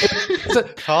 Jen,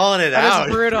 calling it out. That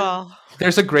is brutal.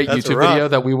 There's a great YouTube video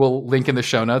that we will link in the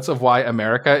show notes of why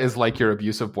America is like your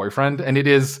abusive boyfriend, and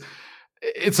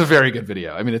it's a very good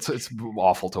video. I mean, it's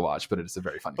awful to watch, but it's a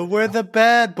very funny video. We're the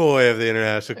bad boy of the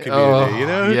international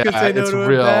community. Who can say no to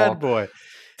a bad boy?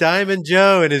 Diamond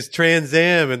Joe and his Trans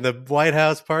Am in the White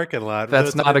House parking lot.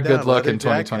 That's not a good look in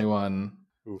 2021.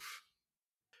 Oof.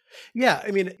 Yeah,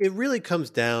 I mean, it really comes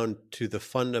down to the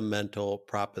fundamental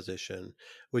proposition,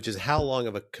 which is how long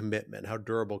of a commitment, how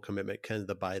durable commitment can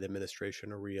the Biden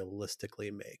administration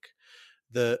realistically make?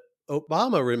 The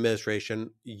Obama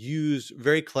administration used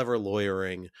very clever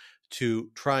lawyering to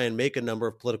try and make a number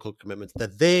of political commitments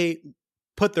that they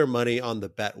put their money on the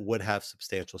bet would have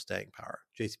substantial staying power.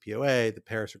 JCPOA, the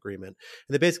Paris Agreement.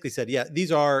 And they basically said, yeah,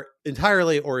 these are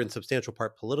entirely or in substantial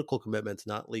part political commitments,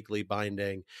 not legally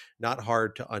binding, not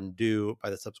hard to undo by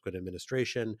the subsequent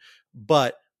administration,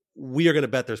 but we are going to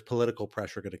bet there's political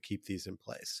pressure going to keep these in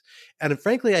place. And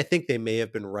frankly, I think they may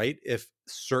have been right if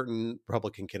certain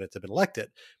Republican candidates have been elected.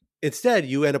 Instead,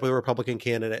 you end up with a Republican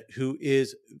candidate who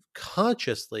is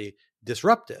consciously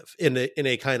disruptive in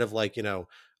a kind of like,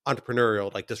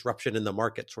 entrepreneurial, like disruption in the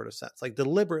market sort of sense, like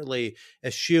deliberately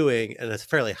eschewing and is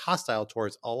fairly hostile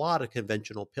towards a lot of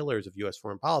conventional pillars of U.S.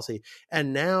 foreign policy,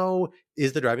 and now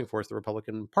is the driving force of the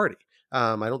Republican Party.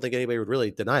 I don't think anybody would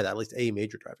really deny that, at least a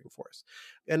major driving force.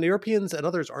 And the Europeans and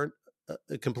others aren't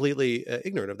completely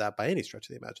ignorant of that by any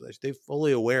stretch of the imagination. They're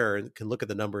fully aware and can look at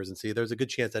the numbers and see there's a good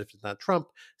chance that if it's not Trump,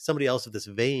 somebody else of this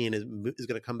vein is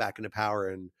going to come back into power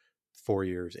in 4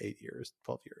 years, 8 years,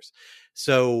 12 years.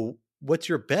 So what's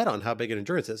your bet on how big an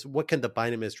endurance is? What can the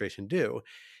Biden administration do?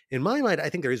 In my mind, I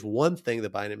think there is one thing the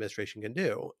Biden administration can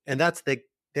do, and that's they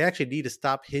actually need to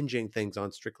stop hinging things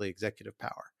on strictly executive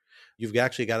power. You've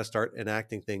actually got to start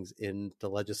enacting things in the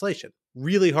legislation.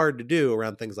 Really hard to do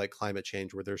around things like climate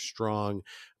change, where there's strong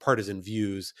partisan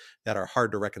views that are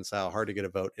hard to reconcile, hard to get a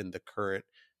vote in the current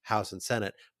House and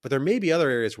Senate. But there may be other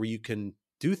areas where you can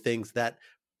do things that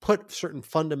put certain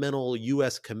fundamental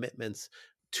U.S. commitments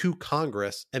to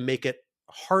Congress and make it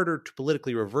harder to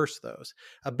politically reverse those.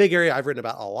 A big area I've written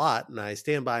about a lot, and I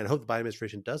stand by and hope the Biden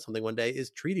administration does something one day,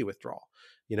 is treaty withdrawal.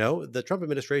 The Trump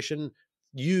administration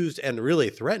used and really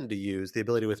threatened to use the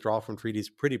ability to withdraw from treaties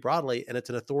pretty broadly. And it's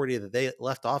an authority that they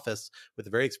left office with a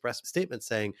very express statement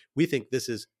saying, we think this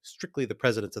is strictly the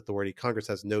president's authority. Congress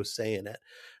has no say in it.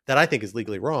 That I think is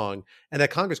legally wrong, and that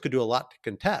Congress could do a lot to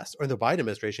contest, or the Biden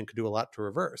administration could do a lot to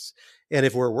reverse. And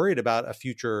if we're worried about a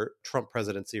future Trump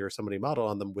presidency or somebody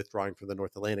modeled on them withdrawing from the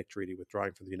North Atlantic Treaty,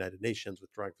 withdrawing from the United Nations,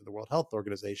 withdrawing from the World Health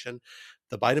Organization,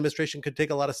 the Biden administration could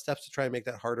take a lot of steps to try and make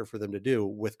that harder for them to do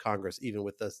with Congress, even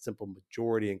with the simple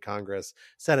majority in Congress.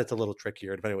 Senate's a little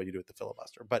trickier, depending on what you do with the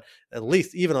filibuster. But at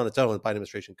least even on its own, the Biden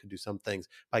administration could do some things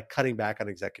by cutting back on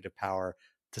executive power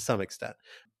to some extent.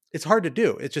 It's hard to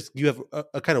do. It's just you have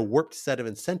a kind of warped set of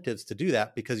incentives to do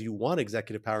that because you want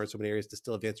executive power in so many areas to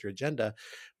still advance your agenda.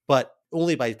 But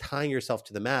only by tying yourself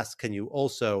to the mast can you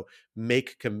also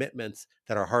make commitments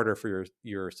that are harder for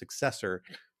your successor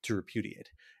to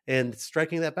repudiate. And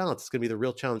striking that balance is going to be the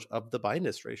real challenge of the Biden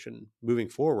administration moving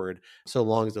forward, so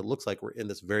long as it looks like we're in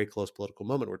this very close political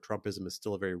moment where Trumpism is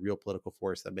still a very real political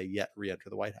force that may yet re-enter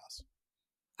the White House.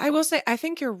 I will say, I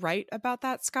think you're right about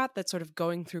that, Scott, that sort of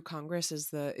going through Congress is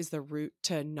the route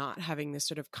to not having this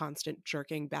sort of constant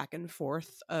jerking back and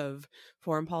forth of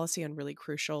foreign policy on really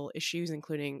crucial issues,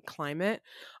 including climate.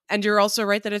 And you're also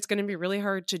right that it's going to be really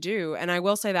hard to do. And I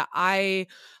will say that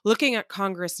looking at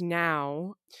Congress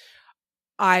now,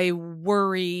 I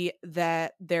worry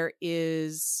that there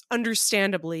is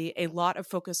understandably a lot of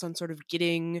focus on sort of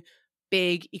getting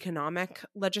big economic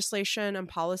legislation and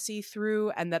policy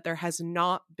through, and that there has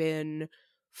not been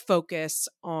focus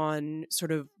on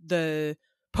sort of the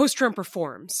post-Trump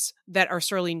reforms that are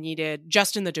sorely needed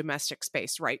just in the domestic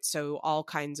space, right? So all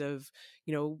kinds of,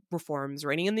 reforms,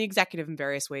 reining in the executive in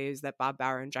various ways that Bob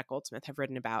Bauer and Jack Goldsmith have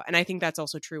written about. And I think that's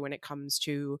also true when it comes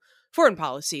to foreign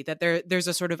policy, that there's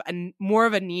a sort of more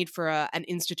of a need for an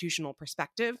institutional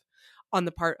perspective on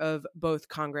the part of both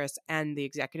Congress and the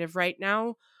executive right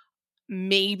now.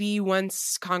 Maybe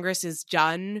once Congress is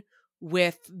done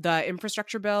with the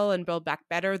infrastructure bill and Build Back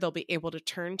Better, they'll be able to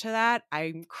turn to that.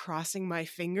 I'm crossing my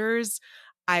fingers.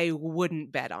 I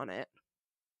wouldn't bet on it.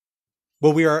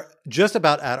 Well, we are just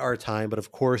about at our time, but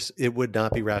of course, it would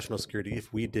not be Rational Security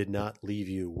if we did not leave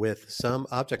you with some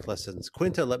object lessons.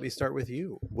 Quinta, let me start with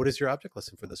you. What is your object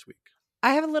lesson for this week?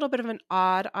 I have a little bit of an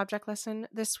odd object lesson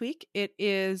this week. It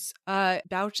is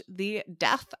about the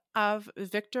death of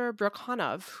Viktor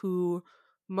Brukhanov, who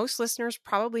most listeners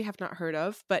probably have not heard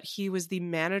of, but he was the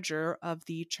manager of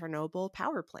the Chernobyl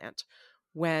power plant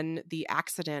when the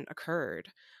accident occurred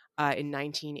in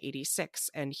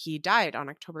 1986, and he died on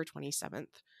October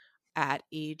 27th at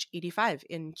age 85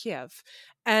 in Kiev.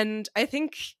 And I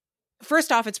think,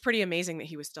 first off, it's pretty amazing that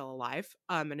he was still alive,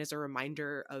 and is a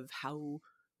reminder of how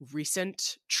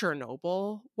recent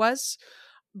Chernobyl was,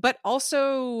 but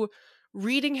also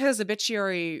reading his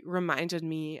obituary reminded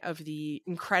me of the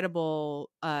incredible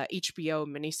HBO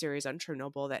miniseries on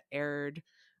Chernobyl that aired,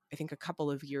 I think, a couple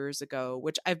of years ago,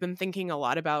 which I've been thinking a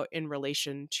lot about in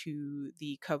relation to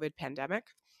the COVID pandemic.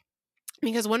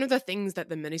 Because one of the things that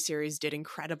the miniseries did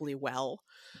incredibly well,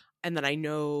 and that I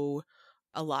know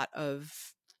a lot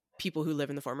of people who live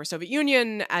in the former Soviet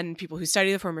Union and people who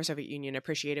study the former Soviet Union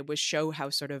appreciated, was show how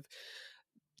sort of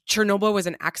Chernobyl was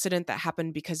an accident that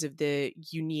happened because of the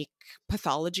unique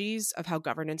pathologies of how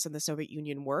governance in the Soviet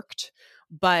Union worked.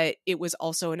 But it was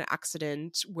also an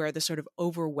accident where the sort of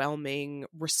overwhelming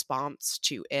response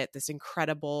to it, this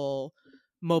incredible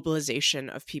mobilization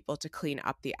of people to clean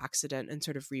up the accident and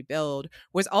sort of rebuild,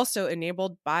 was also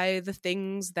enabled by the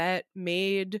things that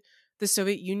made the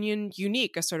Soviet Union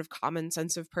unique, a sort of common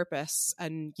sense of purpose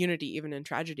and unity, even in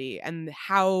tragedy. And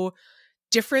how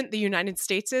different the United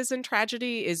States is in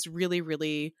tragedy is really,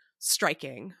 really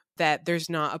striking, that there's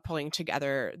not a pulling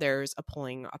together, there's a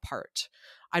pulling apart.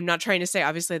 I'm not trying to say,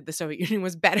 obviously, the Soviet Union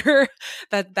was better.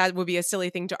 That would be a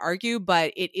silly thing to argue,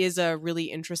 but it is a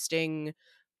really interesting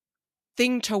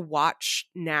thing to watch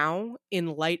now in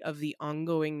light of the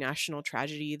ongoing national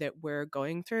tragedy that we're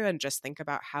going through, and just think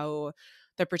about how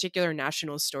the particular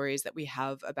national stories that we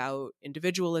have about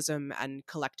individualism and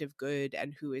collective good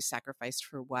and who is sacrificed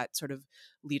for what sort of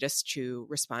lead us to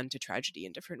respond to tragedy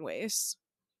in different ways.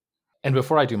 And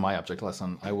before I do my object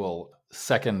lesson, I will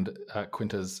second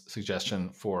Quinta's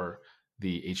suggestion for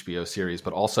the HBO series.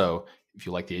 But also, if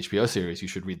you like the HBO series, you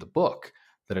should read the book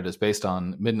that it is based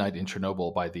on, Midnight in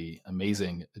Chernobyl, by the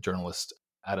amazing journalist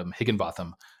Adam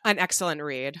Higginbotham. An excellent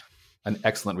read. An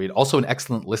excellent read. Also an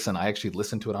excellent listen. I actually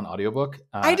listened to it on audiobook.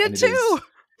 I did too.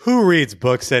 Who reads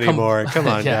books anymore? Come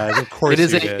on, yeah. guys. Of course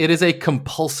it is a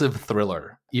compulsive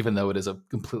thriller, even though it is a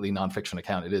completely nonfiction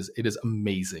account. It is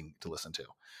amazing to listen to.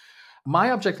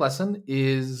 My object lesson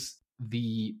is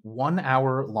the 1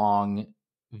 hour long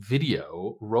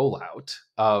video rollout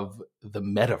of the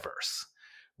metaverse,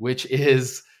 which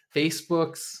is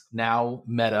Facebook's now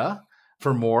Meta.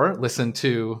 For more, listen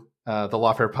to the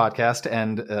Lawfare podcast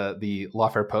and the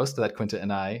Lawfare post that Quinta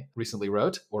and I recently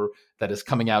wrote, or that is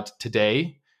coming out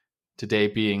today. Today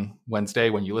being Wednesday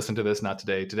when you listen to this, not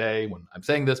today when I'm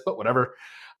saying this, but whatever.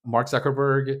 Mark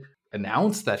Zuckerberg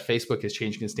announced that Facebook is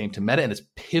changing its name to Meta and is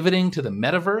pivoting to the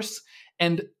metaverse.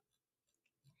 And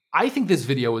I think this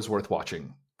video is worth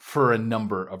watching for a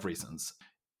number of reasons.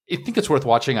 I think it's worth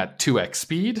watching at 2x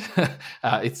speed.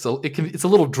 It's a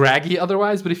little draggy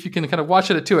otherwise, but if you can kind of watch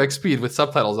it at 2x speed with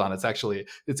subtitles on,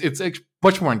 it's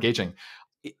much more engaging.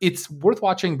 It's worth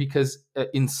watching because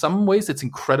in some ways it's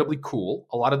incredibly cool.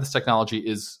 A lot of this technology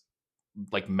is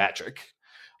like magic.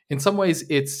 In some ways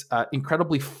it's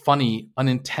incredibly funny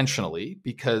unintentionally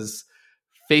because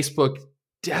Facebook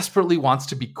desperately wants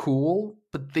to be cool,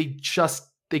 but they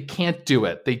can't do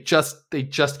it. They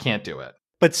just can't do it.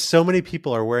 But so many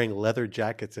people are wearing leather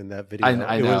jackets in that video.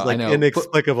 It was like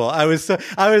inexplicable. I was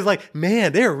like,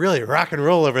 man, they're really rock and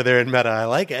roll over there in Meta. I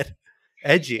like it.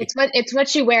 Edgy. It's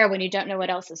what you wear when you don't know what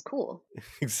else is cool.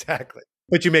 Exactly.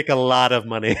 But you make a lot of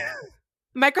money.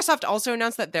 Microsoft also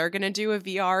announced that they're going to do a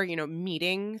VR,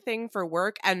 meeting thing for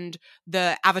work, and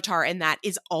the avatar in that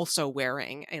is also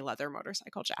wearing a leather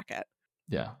motorcycle jacket.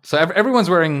 Yeah. So everyone's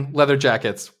wearing leather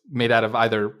jackets made out of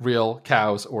either real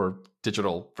cows or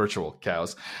digital virtual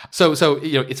cows. So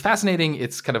it's fascinating.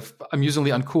 It's kind of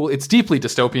amusingly uncool. It's deeply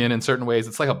dystopian in certain ways.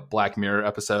 It's like a Black Mirror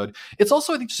episode. It's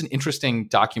also, I think, just an interesting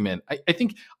document. I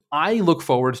think I look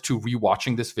forward to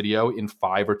rewatching this video in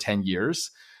 5 or 10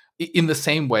 years in the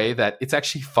same way that it's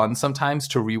actually fun sometimes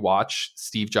to rewatch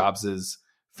Steve Jobs's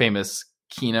famous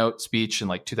keynote speech in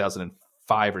like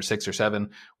 2005 or 6 or 7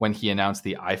 when he announced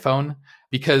the iPhone,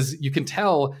 because you can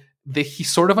tell that he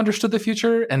sort of understood the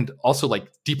future and also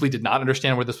like deeply did not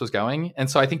understand where this was going. And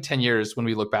so I think 10 years, when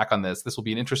we look back on this will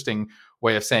be an interesting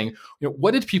way of saying,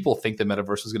 what did people think the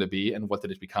metaverse was going to be and what did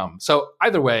it become? So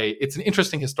either way, it's an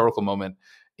interesting historical moment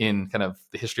in kind of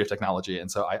the history of technology.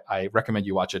 And so I recommend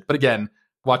you watch it. But again,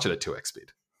 watch it at 2x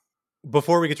speed.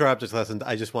 Before we get to our object lesson,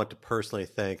 I just want to personally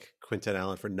thank Quinta and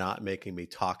Alan for not making me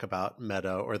talk about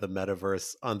Meta or the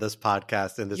metaverse on this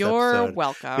podcast in this episode. You're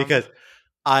welcome. Because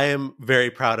I am very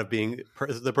proud of being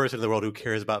the person in the world who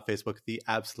cares about Facebook the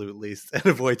absolute least and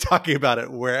avoid talking about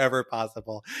it wherever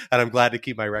possible. And I'm glad to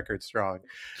keep my record strong.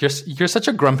 You're such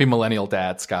a grumpy millennial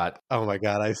dad, Scott. Oh my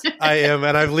God, I am,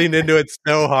 and I've leaned into it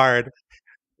so hard.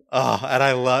 Oh, and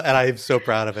I'm so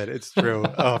proud of it. It's true.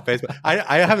 Oh, Facebook.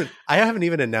 I haven't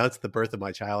even announced the birth of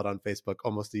my child on Facebook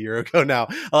almost a year ago now.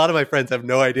 A lot of my friends have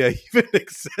no idea it even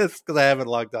exists because I haven't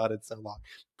logged on in so long.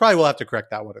 Probably will have to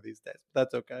correct that one of these days. But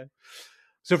that's okay.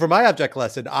 So for my object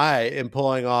lesson, I am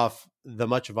pulling off the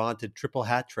much vaunted triple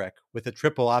hat trick with a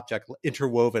triple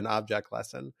interwoven object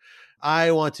lesson.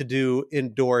 I want to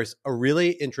endorse a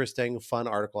really interesting, fun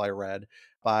article I read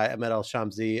by Ahmed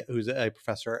El-Shamsi, who's a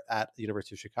professor at the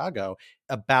University of Chicago,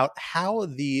 about how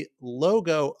the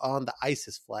logo on the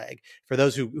ISIS flag, for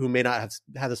those who may not have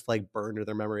had this flag burned in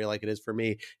their memory like it is for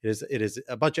me, it is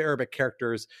a bunch of Arabic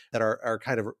characters that are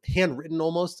kind of handwritten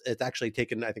almost. It's actually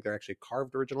taken, I think they're actually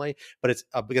carved originally, but it's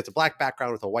against a black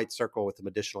background with a white circle with some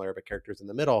additional Arabic characters in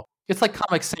the middle. It's like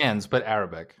Comic Sans, but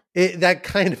Arabic. That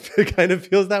kind of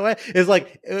feels that way. It's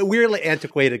like weirdly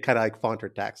antiquated, kind of like font or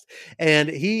text. And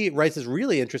he writes this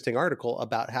really interesting article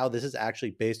about how this is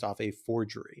actually based off a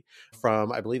forgery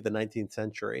from, I believe, the 19th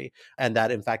century. And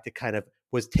that, in fact, it kind of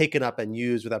was taken up and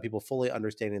used without people fully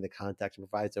understanding the context, and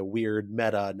provides a weird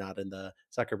meta, not in the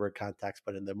Zuckerberg context,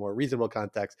 but in the more reasonable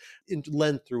context,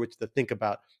 lens through which to think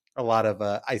about a lot of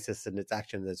ISIS and its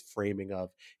action and its framing of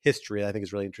history. I think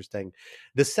is really interesting.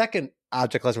 The second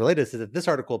object lesson related is that this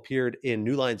article appeared in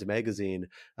New Lines magazine,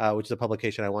 which is a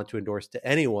publication I want to endorse to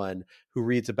anyone who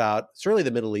reads about certainly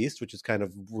the Middle East, which is kind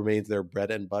of remains their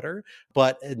bread and butter,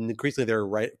 but increasingly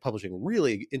they're publishing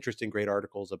really interesting, great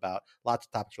articles about lots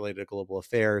of topics related to global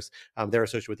affairs. They're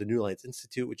associated with the New Lines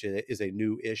Institute, which is a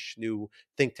new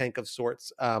think tank of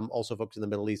sorts, also focused in the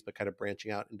Middle East, but kind of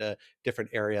branching out into different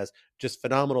areas. Just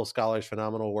phenomenal scholars,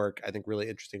 phenomenal work. I think really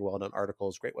interesting, well-done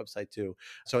articles, great website too.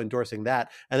 So endorsing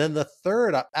that. And then the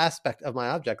third aspect of my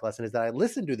object lesson is that I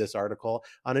listened to this article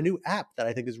on a new app that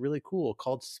I think is really cool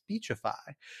called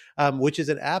Speechify, which is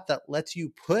an app that lets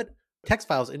you put text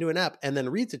files into an app and then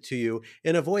reads it to you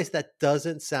in a voice that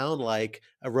doesn't sound like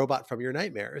a robot from your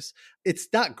nightmares. It's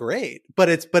not great, but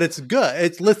it's good.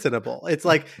 It's listenable. It's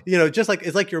like,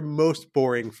 it's like your most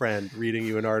boring friend reading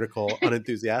you an article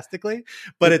unenthusiastically,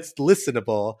 but it's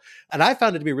listenable. And I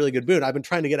found it to be a really good boon. I've been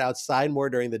trying to get outside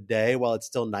more during the day while it's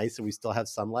still nice and we still have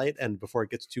sunlight, and before it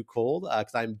gets too cold,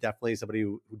 because I'm definitely somebody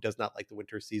who does not like the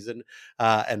winter season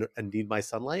and need my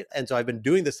sunlight. And so I've been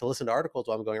doing this to listen to articles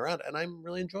while I'm going around, and I'm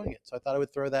really enjoying it. So I thought I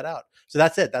would throw that out. So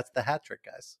that's it. That's the hat trick,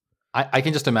 guys. I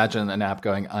can just imagine an app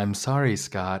going, "I'm sorry,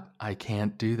 Scott, I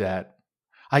can't do that.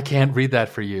 I can't read that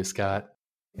for you, Scott."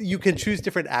 You can choose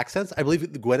different accents. I believe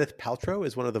Gwyneth Paltrow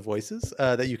is one of the voices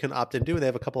that you can opt into. They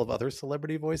have a couple of other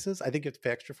celebrity voices. I think you have to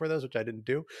pay extra for those, which I didn't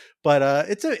do. But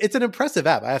it's an impressive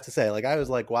app, I have to say. Like, I was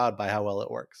like wowed by how well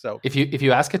it works. So if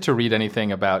you ask it to read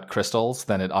anything about crystals,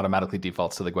 then it automatically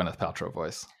defaults to the Gwyneth Paltrow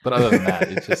voice. But other than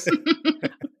that, it's just.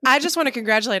 I just want to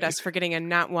congratulate us for getting a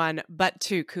not one, but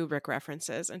two Kubrick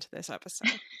references into this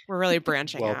episode. We're really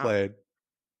branching out. Well played.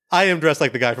 I am dressed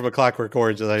like the guy from A Clockwork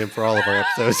Orange as I am for all of our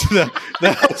episodes.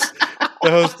 The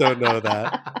hosts don't know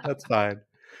that. That's fine.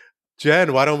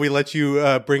 Jen, why don't we let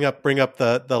you bring up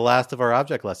the last of our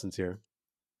object lessons here?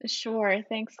 Sure.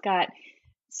 Thanks, Scott.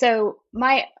 So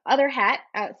my other hat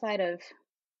outside of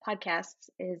podcasts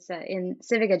is in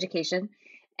civic education.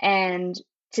 And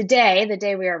today, the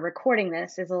day we are recording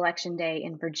this, is Election Day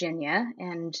in Virginia.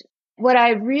 And what I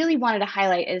really wanted to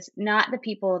highlight is not the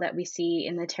people that we see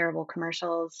in the terrible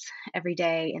commercials every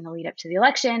day in the lead up to the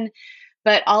election,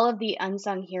 but all of the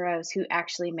unsung heroes who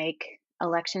actually make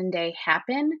Election Day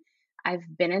happen. I've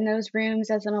been in those rooms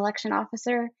as an election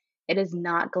officer. It is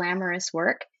not glamorous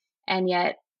work. And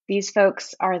yet these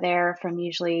folks are there from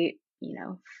usually,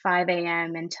 5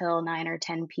 a.m. until 9 or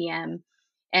 10 p.m.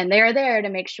 And they're there to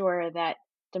make sure that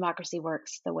democracy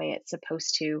works the way it's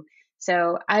supposed to.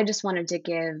 So I just wanted to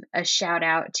give a shout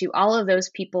out to all of those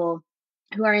people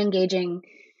who are engaging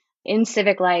in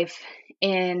civic life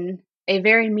in a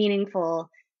very meaningful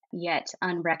yet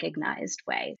unrecognized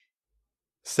way.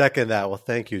 Second that. Well,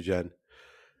 thank you, Jen.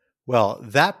 Well,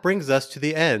 that brings us to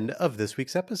the end of this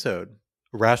week's episode.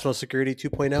 Rational Security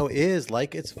 2.0 is,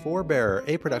 like its forebearer,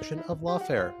 a production of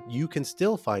Lawfare. You can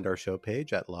still find our show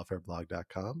page at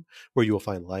lawfareblog.com, where you will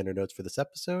find liner notes for this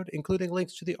episode, including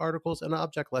links to the articles and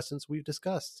object lessons we've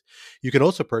discussed. You can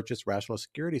also purchase Rational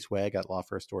Security swag at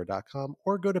lawfarestore.com,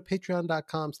 or go to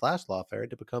patreon.com/lawfare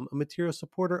to become a material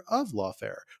supporter of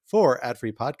Lawfare for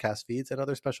ad-free podcast feeds and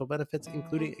other special benefits,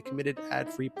 including a committed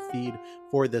ad-free feed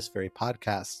for this very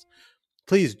podcast.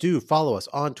 Please do follow us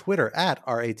on Twitter at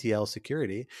RATL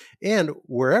Security, and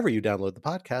wherever you download the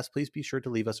podcast, please be sure to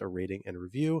leave us a rating and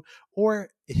review, or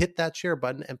hit that share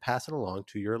button and pass it along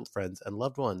to your friends and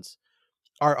loved ones.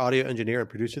 Our audio engineer and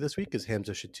producer this week is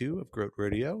Hamza Shatu of Groat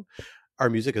Rodeo. Our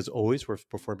music, as always, was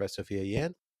performed by Sophia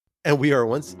Yan, and we are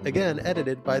once again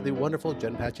edited by the wonderful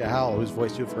Jen Patja-Howell, whose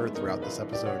voice you've heard throughout this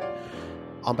episode.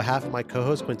 On behalf of my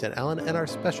co-host, Quinton Allen, and our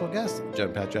special guest,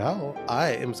 Jen Patja-Howell, I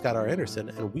am Scott R. Anderson,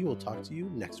 and we will talk to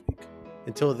you next week.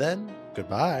 Until then,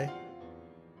 goodbye.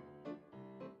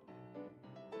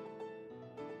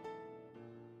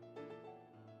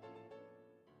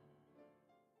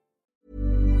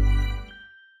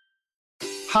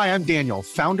 Hi, I'm Daniel,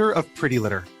 founder of Pretty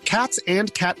Litter. Cats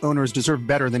and cat owners deserve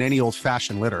better than any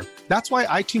old-fashioned litter. That's why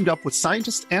I teamed up with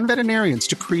scientists and veterinarians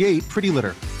to create Pretty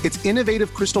Litter. Its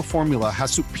innovative crystal formula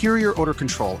has superior odor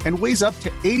control and weighs up to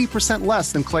 80%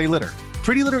 less than clay litter.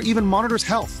 Pretty Litter even monitors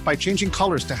health by changing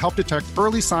colors to help detect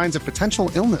early signs of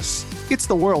potential illness. It's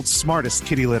the world's smartest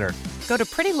kitty litter. Go to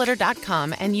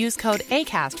prettylitter.com and use code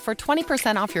ACAST for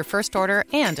 20% off your first order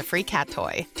and a free cat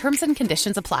toy. Terms and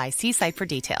conditions apply. See site for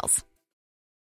details.